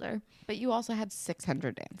someone older. But you also had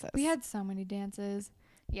 600 dances. We had so many dances.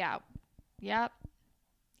 Yeah. Yep.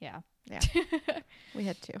 Yeah. Yeah. We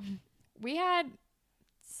had 2. We had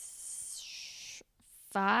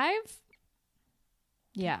 5.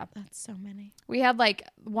 Yeah. That's so many. We had like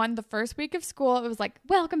one the first week of school. It was like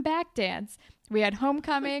welcome back dance. We had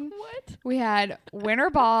homecoming. What? We had winter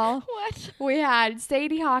ball. What? We had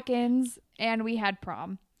Sadie Hawkins and we had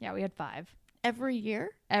prom. Yeah, we had 5. Every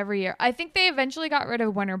year? Every year. I think they eventually got rid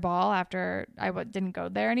of winter ball after I didn't go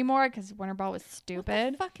there anymore because winter ball was What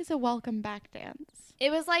stupid. the fuck is a welcome back dance?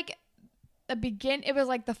 It was like it was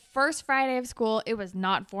like the first Friday of school. It was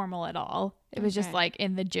not formal at all. It was just Okay. like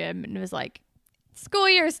in the gym and it was like school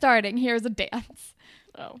year starting. Here's a dance.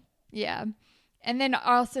 Oh. Yeah. And then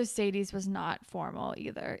also Sadie's was not formal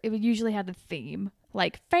either. It would usually have a theme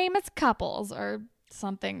like famous couples or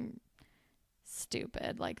something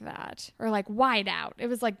stupid like that, or like wide out. It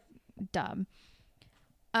was like dumb.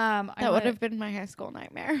 That would have been my high school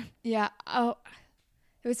nightmare. Yeah. Oh,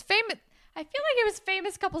 it was famous. I feel like it was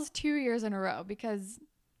famous couples 2 years in a row because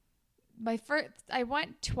I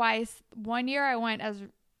went twice. One year I went as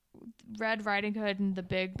Red Riding Hood and the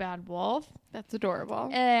Big Bad Wolf. That's adorable.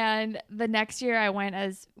 And the next year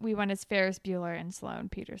we went as Ferris Bueller and Sloane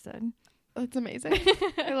Peterson. That's amazing.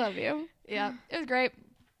 I love you. Yeah, it was great.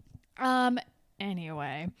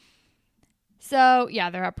 Anyway. So,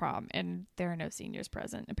 yeah, they're at prom and there are no seniors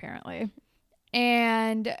present apparently.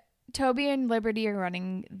 And Toby and Liberty are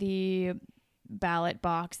running the ballot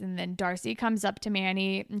box, and then Darcy comes up to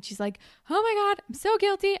Manny and she's like, "Oh my God, I'm so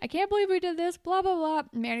guilty. I can't believe we did this, blah, blah, blah."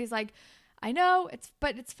 And Manny's like, "I know,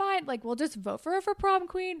 but it's fine. Like, we'll just vote for her for prom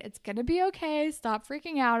queen. It's going to be okay. Stop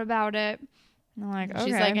freaking out about it." And I'm like, okay.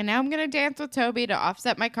 She's like, "And now I'm going to dance with Toby to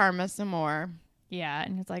offset my karma some more." Yeah.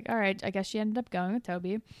 And it's like, all right, I guess she ended up going with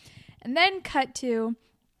Toby. And then cut to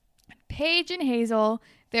Paige and Hazel.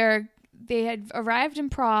 They had arrived in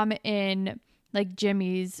prom in like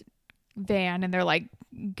Jimmy's van, and they're like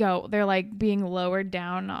being lowered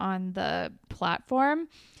down on the platform.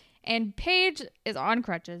 And Paige is on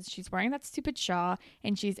crutches. She's wearing that stupid shawl,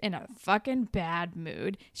 and she's in a fucking bad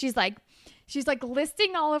mood. She's like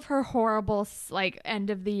listing all of her horrible like end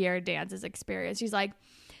of the year dances experience. She's like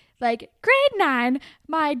grade 9,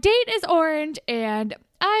 my date is orange and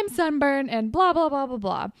I'm sunburned and blah blah blah blah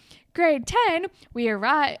blah. Grade 10, we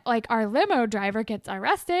arrive, like our limo driver gets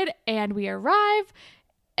arrested and we arrive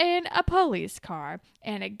in a police car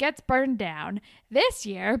and it gets burned down. This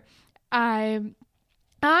year, I'm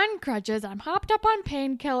on crutches, I'm hopped up on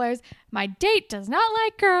painkillers, my date does not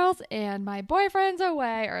like girls, and my boyfriend's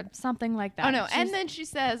away, or something like that. Oh no, and then she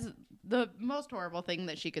says the most horrible thing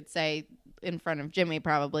that she could say in front of Jimmy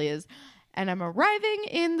probably is, "And I'm arriving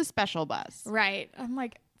in the special bus." Right. I'm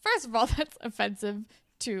like, first of all, that's offensive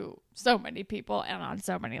to so many people and on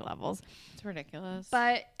so many levels. It's ridiculous.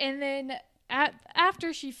 But, and then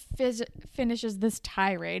after she finishes this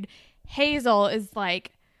tirade, Hazel is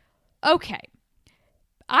like, "Okay,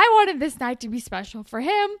 I wanted this night to be special for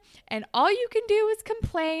him, and all you can do is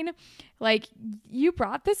complain. Like, you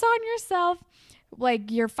brought this on yourself.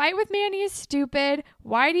 Like, your fight with Manny is stupid.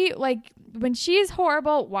 Why do you, like, when she's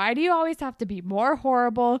horrible, why do you always have to be more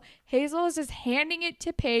horrible?" Hazel is just handing it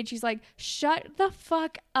to Paige. She's like, "Shut the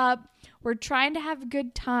fuck up. We're trying to have a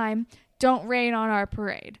good time. Don't rain on our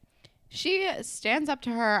parade." She stands up to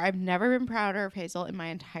her. I've never been prouder of Hazel in my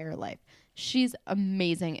entire life. She's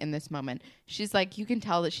amazing in this moment. She's like, you can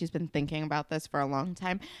tell that she's been thinking about this for a long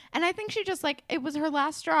time. And I think she just like, it was her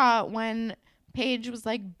last straw when Paige was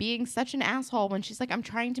like being such an asshole when she's like, "I'm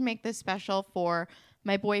trying to make this special for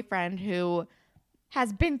my boyfriend who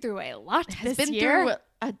has been through a lot has this been year." through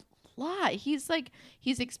a lot. He's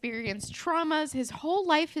experienced traumas. His whole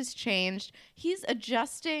life has changed. He's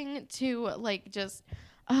adjusting to like just,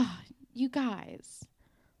 you guys,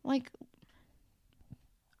 like,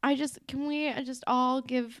 can we just all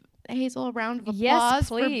give Hazel a round of applause Yes,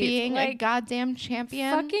 for please. being a Like, goddamn champion?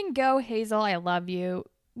 Fucking go, Hazel. I love you.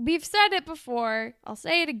 We've said it before. I'll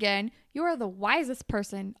say it again. You are the wisest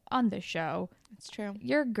person on the show. It's true.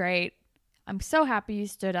 You're great. I'm so happy you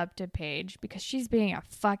stood up to Paige because she's being a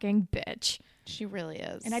fucking bitch. She really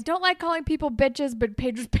is. And I don't like calling people bitches, but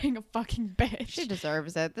Paige was being a fucking bitch. She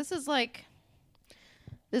deserves it. This is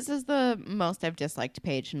the most I've disliked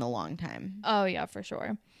Paige in a long time. Oh, yeah, for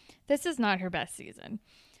sure. This is not her best season.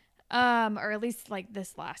 Or at least like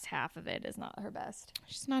this last half of it is not her best.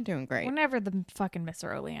 She's not doing great. Whenever the fucking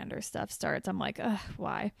Mr. Oleander stuff starts, I'm like, ugh,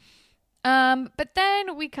 why? But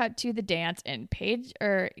then we cut to the dance, and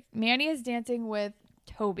Manny is dancing with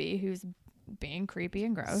Toby, who's being creepy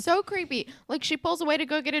and gross. So creepy. Like, she pulls away to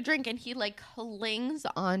go get a drink, and he like clings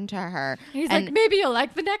onto her. He's like, "Maybe you'll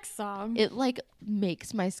like the next song." It like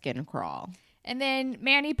makes my skin crawl. And then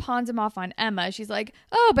Manny pawns him off on Emma. She's like,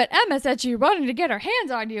 "Oh, but Emma said she wanted to get her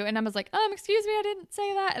hands on you." And Emma's like, "Excuse me, I didn't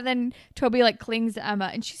say that." And then Toby like clings to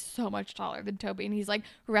Emma, and she's so much taller than Toby. And he's like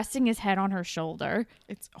resting his head on her shoulder.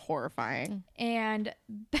 It's horrifying. And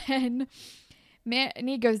then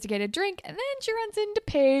Manny goes to get a drink, and then she runs into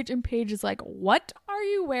Paige, and Paige is like, "What are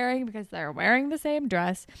you wearing?" Because they're wearing the same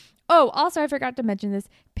dress. Oh, also, I forgot to mention this.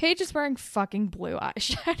 Paige is wearing fucking blue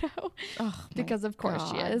eyeshadow. Oh, because of course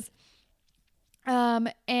God. she is.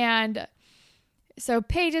 And so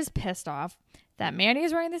Paige is pissed off that Manny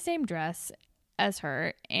is wearing the same dress as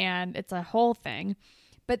her, and it's a whole thing.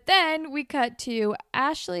 But then we cut to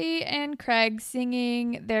Ashley and Craig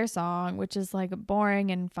singing their song, which is like boring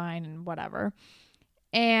and fine and whatever.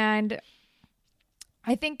 And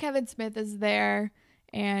I think Kevin Smith is there,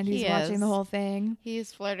 and he's He watching the is. whole thing.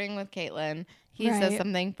 He's flirting with Caitlyn. He Right. says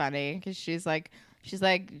something funny because she's like, she's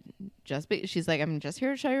like, I'm just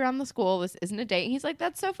here to show you around the school. This isn't a date. He's like,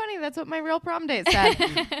 that's so funny. That's what my real prom date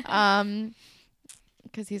said.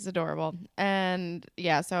 Because he's adorable. And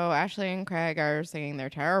yeah, so Ashley and Craig are singing their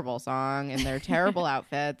terrible song in their terrible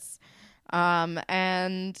outfits.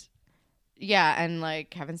 And yeah, and like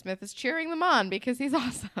Kevin Smith is cheering them on because he's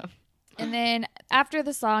awesome. And then after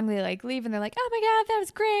the song, they like leave and they're like, "Oh my god, that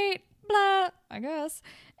was great!" Blah, I guess.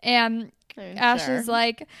 And Ashley's Sure.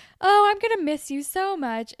 like, "Oh, I'm gonna miss you so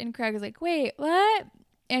much." And Craig is like, "Wait, what?"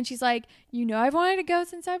 And she's like, "You know, I've wanted to go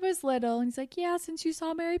since I was little." And he's like, "Yeah, since you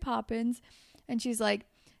saw Mary Poppins." And she's like,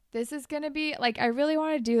 "This is gonna be like, I really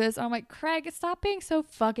want to do this." I'm like, Craig, stop being so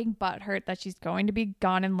fucking butthurt that she's going to be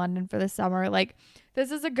gone in London for the summer. Like,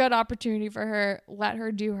 this is a good opportunity for her. Let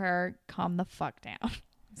her do her. Calm the fuck down.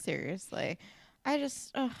 Seriously. I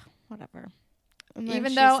just, whatever. And then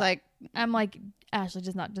Even she's though like, I'm like, Ashley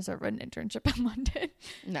does not deserve an internship in London.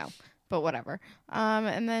 no, but whatever.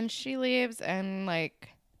 And then she leaves and like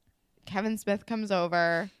Kevin Smith comes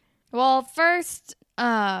over. Well, first,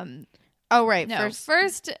 Oh, right. no,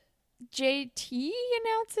 first JT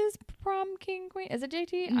announces prom king queen. Is it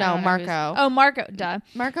JT? No, I don't know who's- Marco. Oh, Marco. Duh.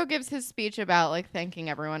 Marco gives his speech about like thanking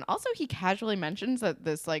everyone. Also, he casually mentions that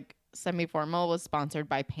this like semi-formal was sponsored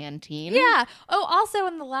by Pantene. Yeah. Oh, also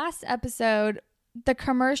in the last episode, the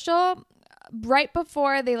commercial right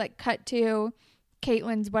before they like cut to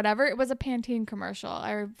Caitlyn's whatever, it was a Pantene commercial.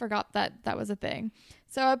 I forgot that was a thing.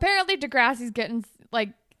 So apparently Degrassi's getting like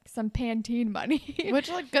some Pantene money. Which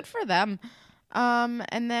like good for them.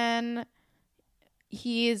 And then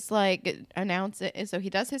he's like announce it. So he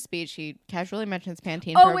does his speech. He casually mentions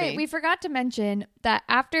Pantene. Oh Pro wait, V. we forgot to mention that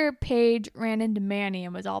after Paige ran into Manny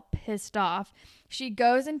and was all pissed off, she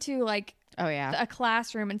goes into like Oh yeah. a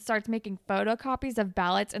classroom and starts making photocopies of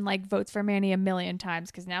ballots and like votes for Manny a million times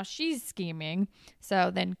because now she's scheming.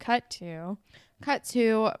 So then cut to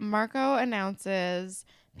Marco announces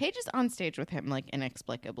Paige is on stage with him like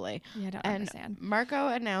inexplicably. yeah, I don't And understand. Marco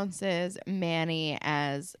announces Manny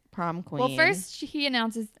as prom queen. Well, first he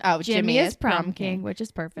announces Oh, Jimmy is prom king, which is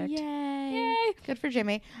perfect. Yay. Yay. Good for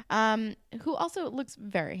Jimmy. Who also looks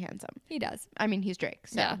very handsome. He does. I mean, he's Drake.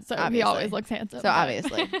 So yeah, so he obviously. always looks handsome. So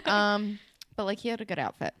obviously. But like he had a good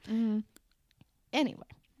outfit. Mhm. Anyway.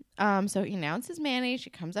 So he announces Manny. She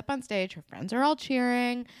comes up on stage. Her friends are all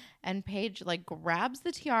cheering. And Paige like grabs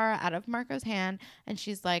the tiara out of Marco's hand and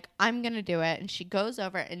she's like, I'm gonna do it. And she goes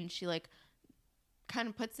over and she like kind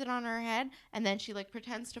of puts it on her head and then she like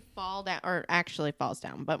pretends to fall down or actually falls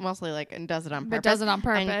down, but mostly like and does it on purpose. But does it on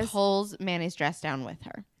purpose. And pulls Manny's dress down with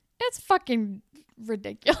her. It's fucking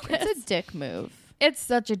ridiculous. It's a dick move. It's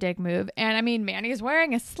such a dick move. And I mean, Manny's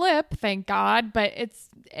wearing a slip, thank God, but it's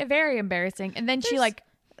very embarrassing. And then she like,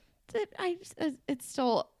 It's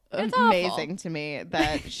still It's amazing to me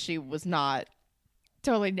that she was not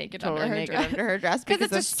totally naked totally under her naked dress. under her dress Because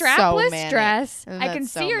it's a that's strapless so Manny. dress. And I can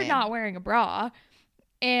that's see so her Manny. not wearing a bra.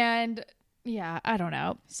 And yeah, I don't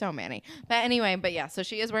know. So Manny. But anyway, so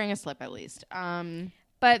she is wearing a slip at least.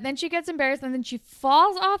 But then she gets embarrassed and then she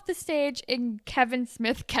falls off the stage and Kevin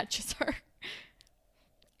Smith catches her.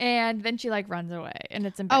 And then she like runs away and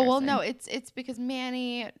it's Oh embarrassing. well, no, it's because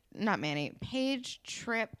Paige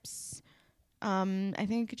trips. I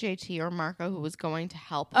think JT or Marco who was going to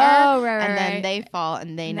help her. Oh, right, and then right. they fall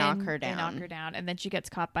and they And knock then her down. They knock her down, and then she gets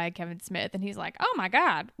caught by Kevin Smith, and he's like, "Oh my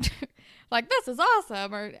god, like this is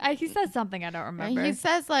awesome!" Or he says something I don't And remember. he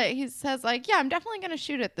says like, yeah, I'm definitely gonna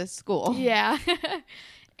shoot at this school. Yeah,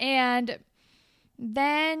 and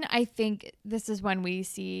then I think this is when we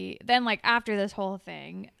see. Then like after this whole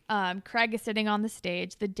thing, Craig is sitting on the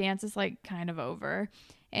stage. The dance is like kind of over.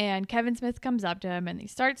 And Kevin Smith comes up to him and he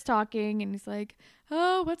starts talking and he's like,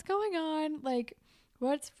 "Oh, what's going on? Like,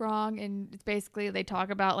 what's wrong?" And it's basically they talk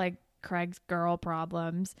about like Craig's girl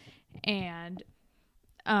problems. And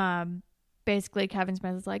basically Kevin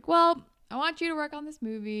Smith is like, "Well, I want you to work on this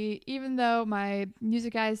movie, even though my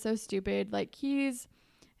music guy is so stupid. Like, he's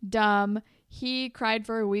dumb. He cried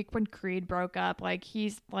for a week when Creed broke up. Like,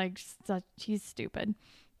 he's stupid."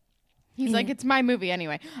 He's like, it's my movie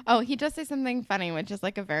anyway. Oh, he does say something funny, which is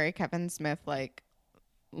like a very Kevin Smith like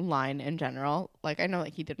line in general. Like I know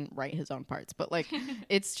like he didn't write his own parts, but like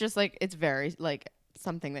it's just like it's very like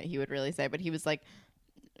something that he would really say. But he was like,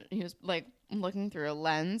 he was like looking through a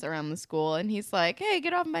lens around the school, and he's like, "Hey,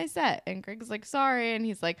 get off my set." And Greg's like, "Sorry," and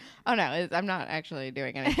he's like, "Oh no, I'm not actually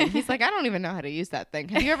doing anything." He's like, "I don't even know how to use that thing.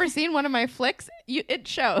 Have you ever seen one of my flicks? It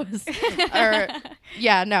shows." Or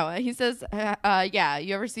yeah, no, he says, "Yeah,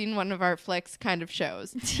 you ever seen one of our flicks? Kind of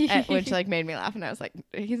shows," which like made me laugh, and I was like,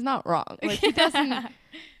 "He's not wrong. Like he doesn't."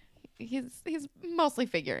 He's mostly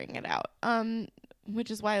figuring it out.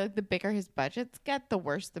 Which is why like the bigger his budgets get, the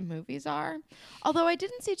worse the movies are. Although I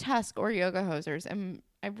didn't see Tusk or Yoga Hosers, and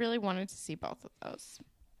I really wanted to see both of those.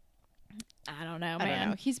 I don't know, man. I don't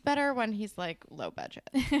know. He's better when he's like low budget.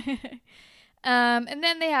 And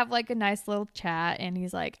then they have like a nice little chat, and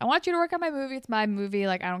he's like, "I want you to work on my movie. It's my movie.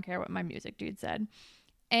 Like, I don't care what my music dude said."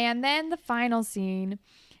 And then the final scene,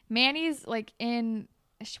 Manny's like in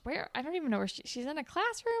where I don't even know where she's in a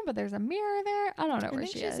classroom, but there's a mirror there. I don't know where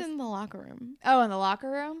she is. She's in the locker room. Oh, in the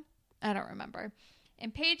locker room? I don't remember.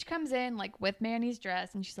 And Paige comes in like with Manny's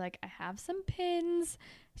dress, and she's like, "I have some pins."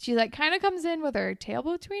 She like kind of comes in with her tail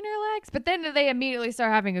between her legs, but then they immediately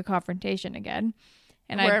start having a confrontation again.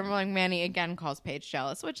 And where like Manny again calls Paige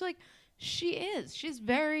jealous, which like she is. She's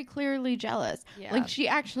very clearly jealous. Yeah. Like she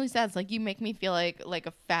actually says like, "You make me feel like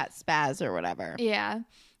a fat spaz or whatever." Yeah.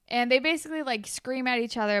 And they basically like scream at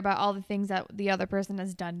each other about all the things that the other person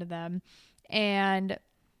has done to them. And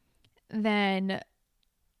then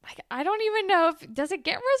like I don't even know if does it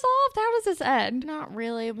get resolved? How does this end? Not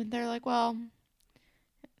really, but they're like, well,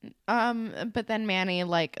 but then Manny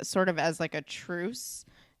like sort of as like a truce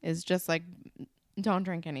is just like, don't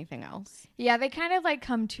drink anything else. Yeah, they kind of like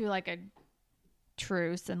come to like a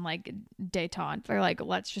truce and like detente. They're like,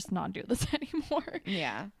 let's just not do this anymore.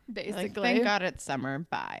 Yeah, basically. Like, thank God it's summer.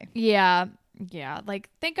 Bye. Yeah.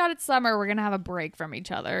 Like, thank God it's summer. We're gonna have a break from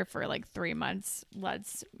each other for like 3 months.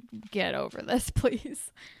 Let's get over this,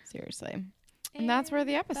 please. Seriously. And that's where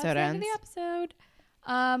the episode ends. The episode.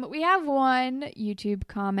 We have one YouTube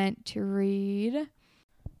comment to read.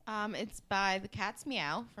 It's by The Cat's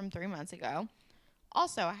Meow from 3 months ago.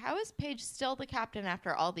 Also, how is Paige still the captain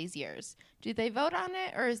after all these years? Do they vote on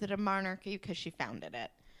it, or is it a monarchy because she founded it?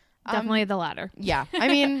 Definitely the latter. Yeah. I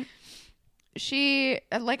mean, she,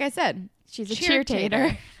 like I said, she's a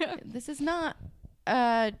cheertater. This is not,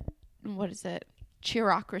 what is it?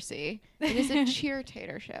 Cheerocracy. It is a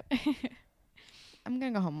cheertatorship. I'm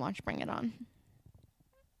going to go home and watch Bring It On.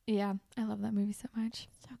 Yeah, I love that movie so much.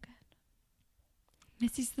 So good.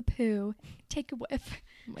 Missy's the Pooh. Take a whiff.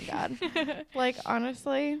 Oh my God. Like,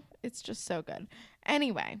 honestly, it's just so good.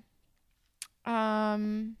 Anyway. But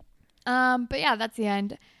yeah, that's the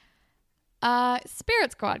end.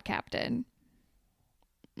 Spirit Squad captain.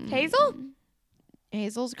 Hazel?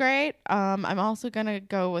 Hazel's great. I'm also gonna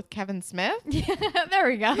go with Kevin Smith. Yeah, there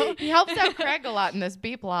we go. He helps out Craig a lot in this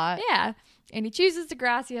B plot. Yeah. And he chooses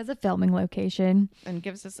Degrassi as a filming location. And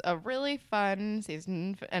gives us a really fun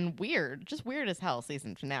season and just weird as hell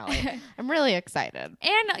season finale. I'm really excited.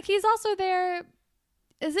 And he's also there.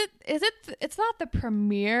 It's not the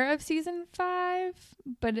premiere of season 5,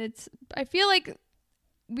 but I feel like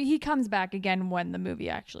he comes back again when the movie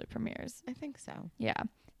actually premieres. I think so. Yeah.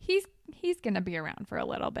 He's going to be around for a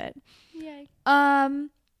little bit. Yay. And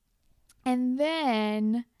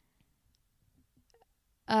then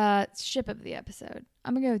ship of the episode.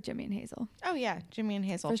 I'm going to go with Jimmy and Hazel. Oh yeah, Jimmy and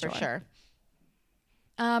Hazel for sure.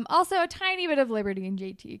 Also a tiny bit of Liberty and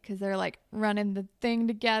JT because they're like running the thing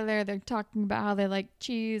together. They're talking about how they like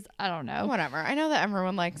cheese. I don't know. Whatever. I know that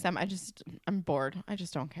everyone likes them. I'm bored. I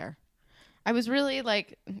just don't care. I was really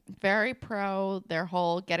like very pro their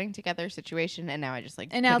whole getting together situation, and now I just like.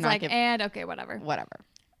 And now it's like, and okay, whatever. Whatever.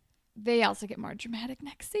 They also get more dramatic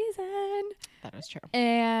next season. That is true.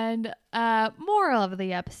 And moral of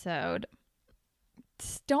the episode: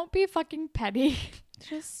 don't be fucking petty.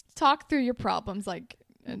 Just talk through your problems like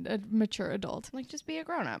a mature adult. Like, just be a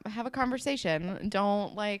grown up. Have a conversation.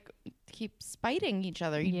 Don't like keep spiting each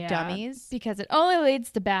other, you dummies. Because it only leads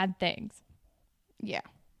to bad things. Yeah.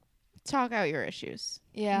 Talk out your issues.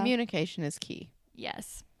 Yeah. Communication is key.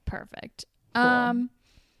 Yes. Perfect. Cool. All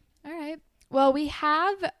right. Well, we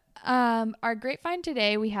have our great find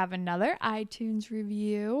today. We have another iTunes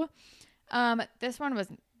review. This one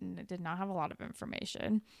did not have a lot of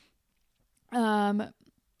information.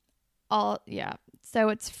 So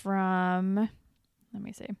it's from, let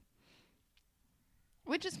me see.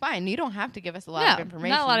 Which is fine. You don't have to give us a lot of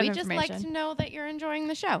information. Not a lot of we information. just like to know that you're enjoying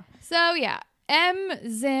the show. So yeah,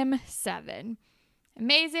 MZim7.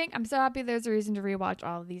 Amazing. I'm so happy there's a reason to rewatch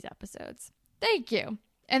all of these episodes. Thank you.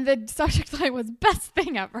 And the subject line was best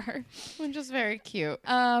thing ever. Which is very cute.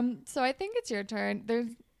 So I think it's your turn. There's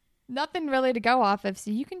nothing really to go off of,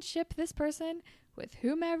 so you can ship this person with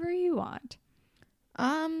whomever you want.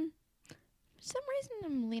 For some reason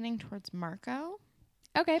I'm leaning towards Marco.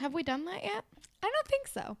 Okay. Have we done that yet? I don't think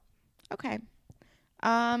so. Okay.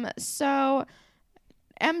 So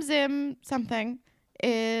MZim something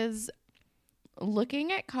is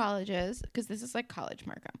looking at colleges, because this is like college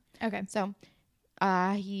Marco. Okay. So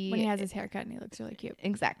When he has his haircut and he looks really cute.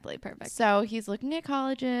 exactly Perfect. So he's looking at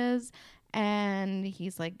colleges, and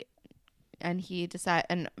he's like, and he decide,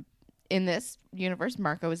 and in this universe,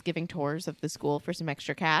 Marco is giving tours of the school for some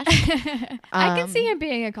extra cash. I can see him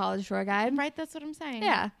being a college tour guide. Right, that's what I'm saying.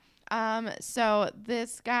 Yeah. So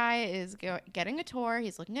this guy is getting a tour.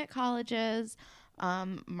 He's looking at colleges.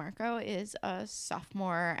 Marco is a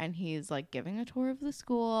sophomore, and he's like giving a tour of the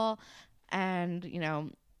school, and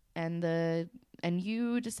and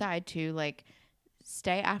you decide to like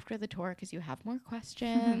stay after the tour because you have more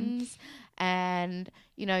questions, and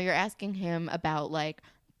you're asking him about like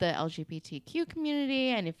the LGBTQ community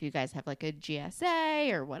and if you guys have like a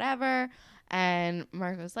GSA or whatever. And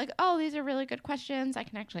Marco's like, oh, these are really good questions. I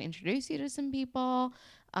can actually introduce you to some people.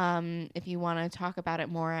 If you want to talk about it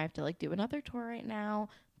more, I have to like do another tour right now.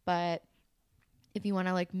 But if you want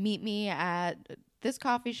to like meet me at this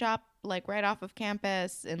coffee shop, like right off of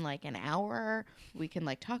campus in like an hour, we can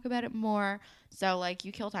like talk about it more. So like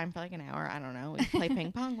you kill time for like an hour. I don't know. We play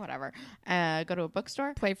ping pong, whatever. Go to a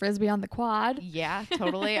bookstore. Play Frisbee on the quad. Yeah,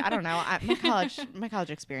 totally. I don't know. My college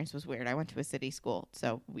experience was weird. I went to a city school,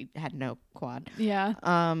 so we had no quad. Yeah.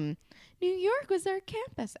 New York was our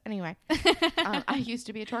campus. Anyway, I used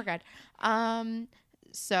to be a tour guide.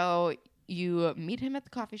 So you meet him at the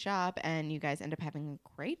coffee shop, and you guys end up having a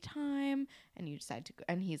great time, and you decide to go,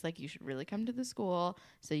 and he's like, you should really come to the school.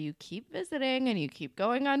 So you keep visiting, and you keep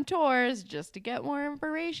going on tours just to get more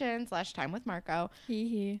information / time with Marco.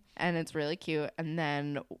 Hee. And it's really cute. And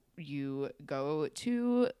then you go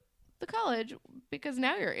to the college because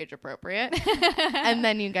now you're age appropriate. And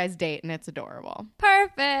then you guys date, and it's adorable.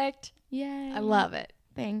 Perfect. Yay. I love it.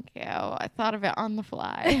 Thank you. I thought of it on the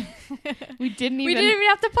fly. We didn't even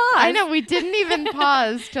have to pause. I know, we didn't even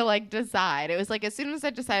pause to like decide. It was like as soon as I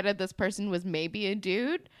decided this person was maybe a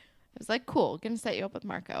dude, I was like, cool, gonna set you up with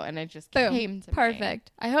Marco. And it just Boom. came to me.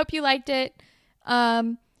 Perfect. I hope you liked it.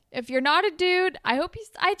 If you're not a dude, I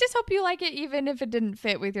just hope you like it, even if it didn't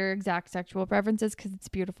fit with your exact sexual preferences, because it's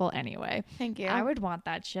beautiful anyway. Thank you. I would want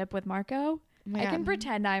that ship with Marco. Man. I can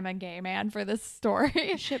pretend I'm a gay man for this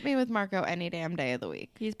story. Ship me with Marco any damn day of the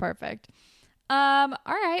week. He's perfect. All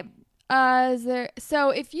right.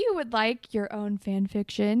 So if you would like your own fan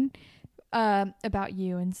fiction about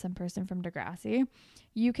you and some person from Degrassi,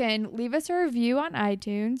 you can leave us a review on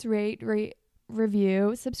iTunes, rate,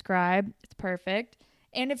 review, subscribe. It's perfect.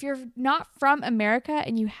 And if you're not from America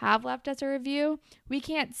and you have left us a review, we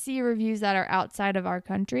can't see reviews that are outside of our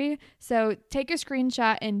country. So take a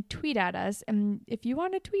screenshot and tweet at us. And if you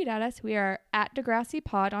want to tweet at us, we are at Degrassi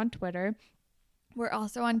Pod on Twitter. We're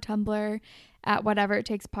also on Tumblr at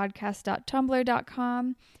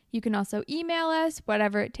whateverittakespodcast.tumblr.com. You can also email us,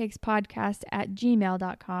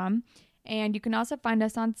 whateverittakespodcast@gmail.com. And you can also find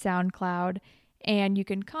us on SoundCloud. And you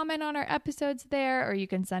can comment on our episodes there, or you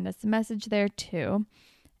can send us a message there too.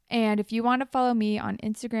 And if you want to follow me on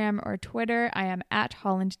Instagram or Twitter, I am at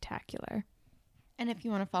HollandTacular. And if you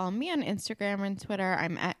want to follow me on Instagram and Twitter,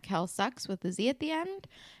 I'm at KelSucks with a Z at the end.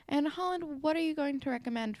 And Holland, what are you going to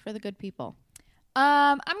recommend for the good people?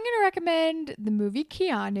 I'm going to recommend the movie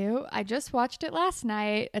Keanu. I just watched it last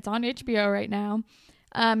night. It's on HBO right now.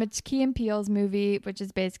 It's Key and Peele's movie, which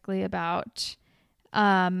is basically about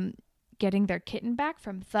getting their kitten back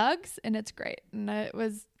from thugs, and it's great. And it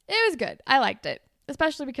was good. I liked it,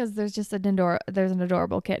 especially because there's just an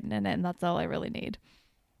adorable kitten in it, and that's all I really need.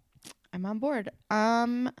 I'm on board.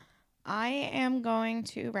 I am going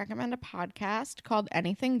to recommend a podcast called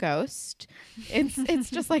Anything Ghost.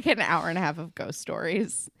 It's just like an hour and a half of ghost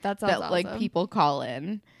stories That awesome. Like people call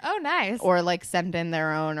in. Oh, nice. Or like send in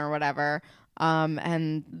their own or whatever.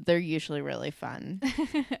 And they're usually really fun.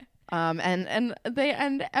 And they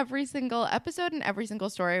end every single episode and every single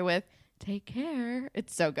story with "take care."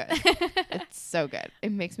 It's so good. It's so good.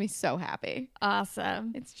 It makes me so happy.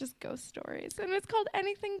 Awesome. It's just ghost stories, and it's called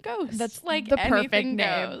Anything Ghost. That's like the perfect name.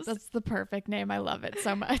 Goes. That's the perfect name. I love it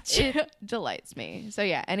so much. It delights me. So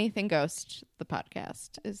yeah, Anything Ghost, the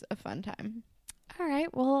podcast, is a fun time. All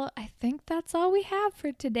right. Well, I think that's all we have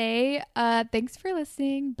for today. Thanks for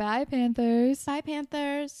listening. Bye, Panthers. Bye,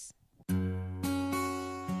 Panthers.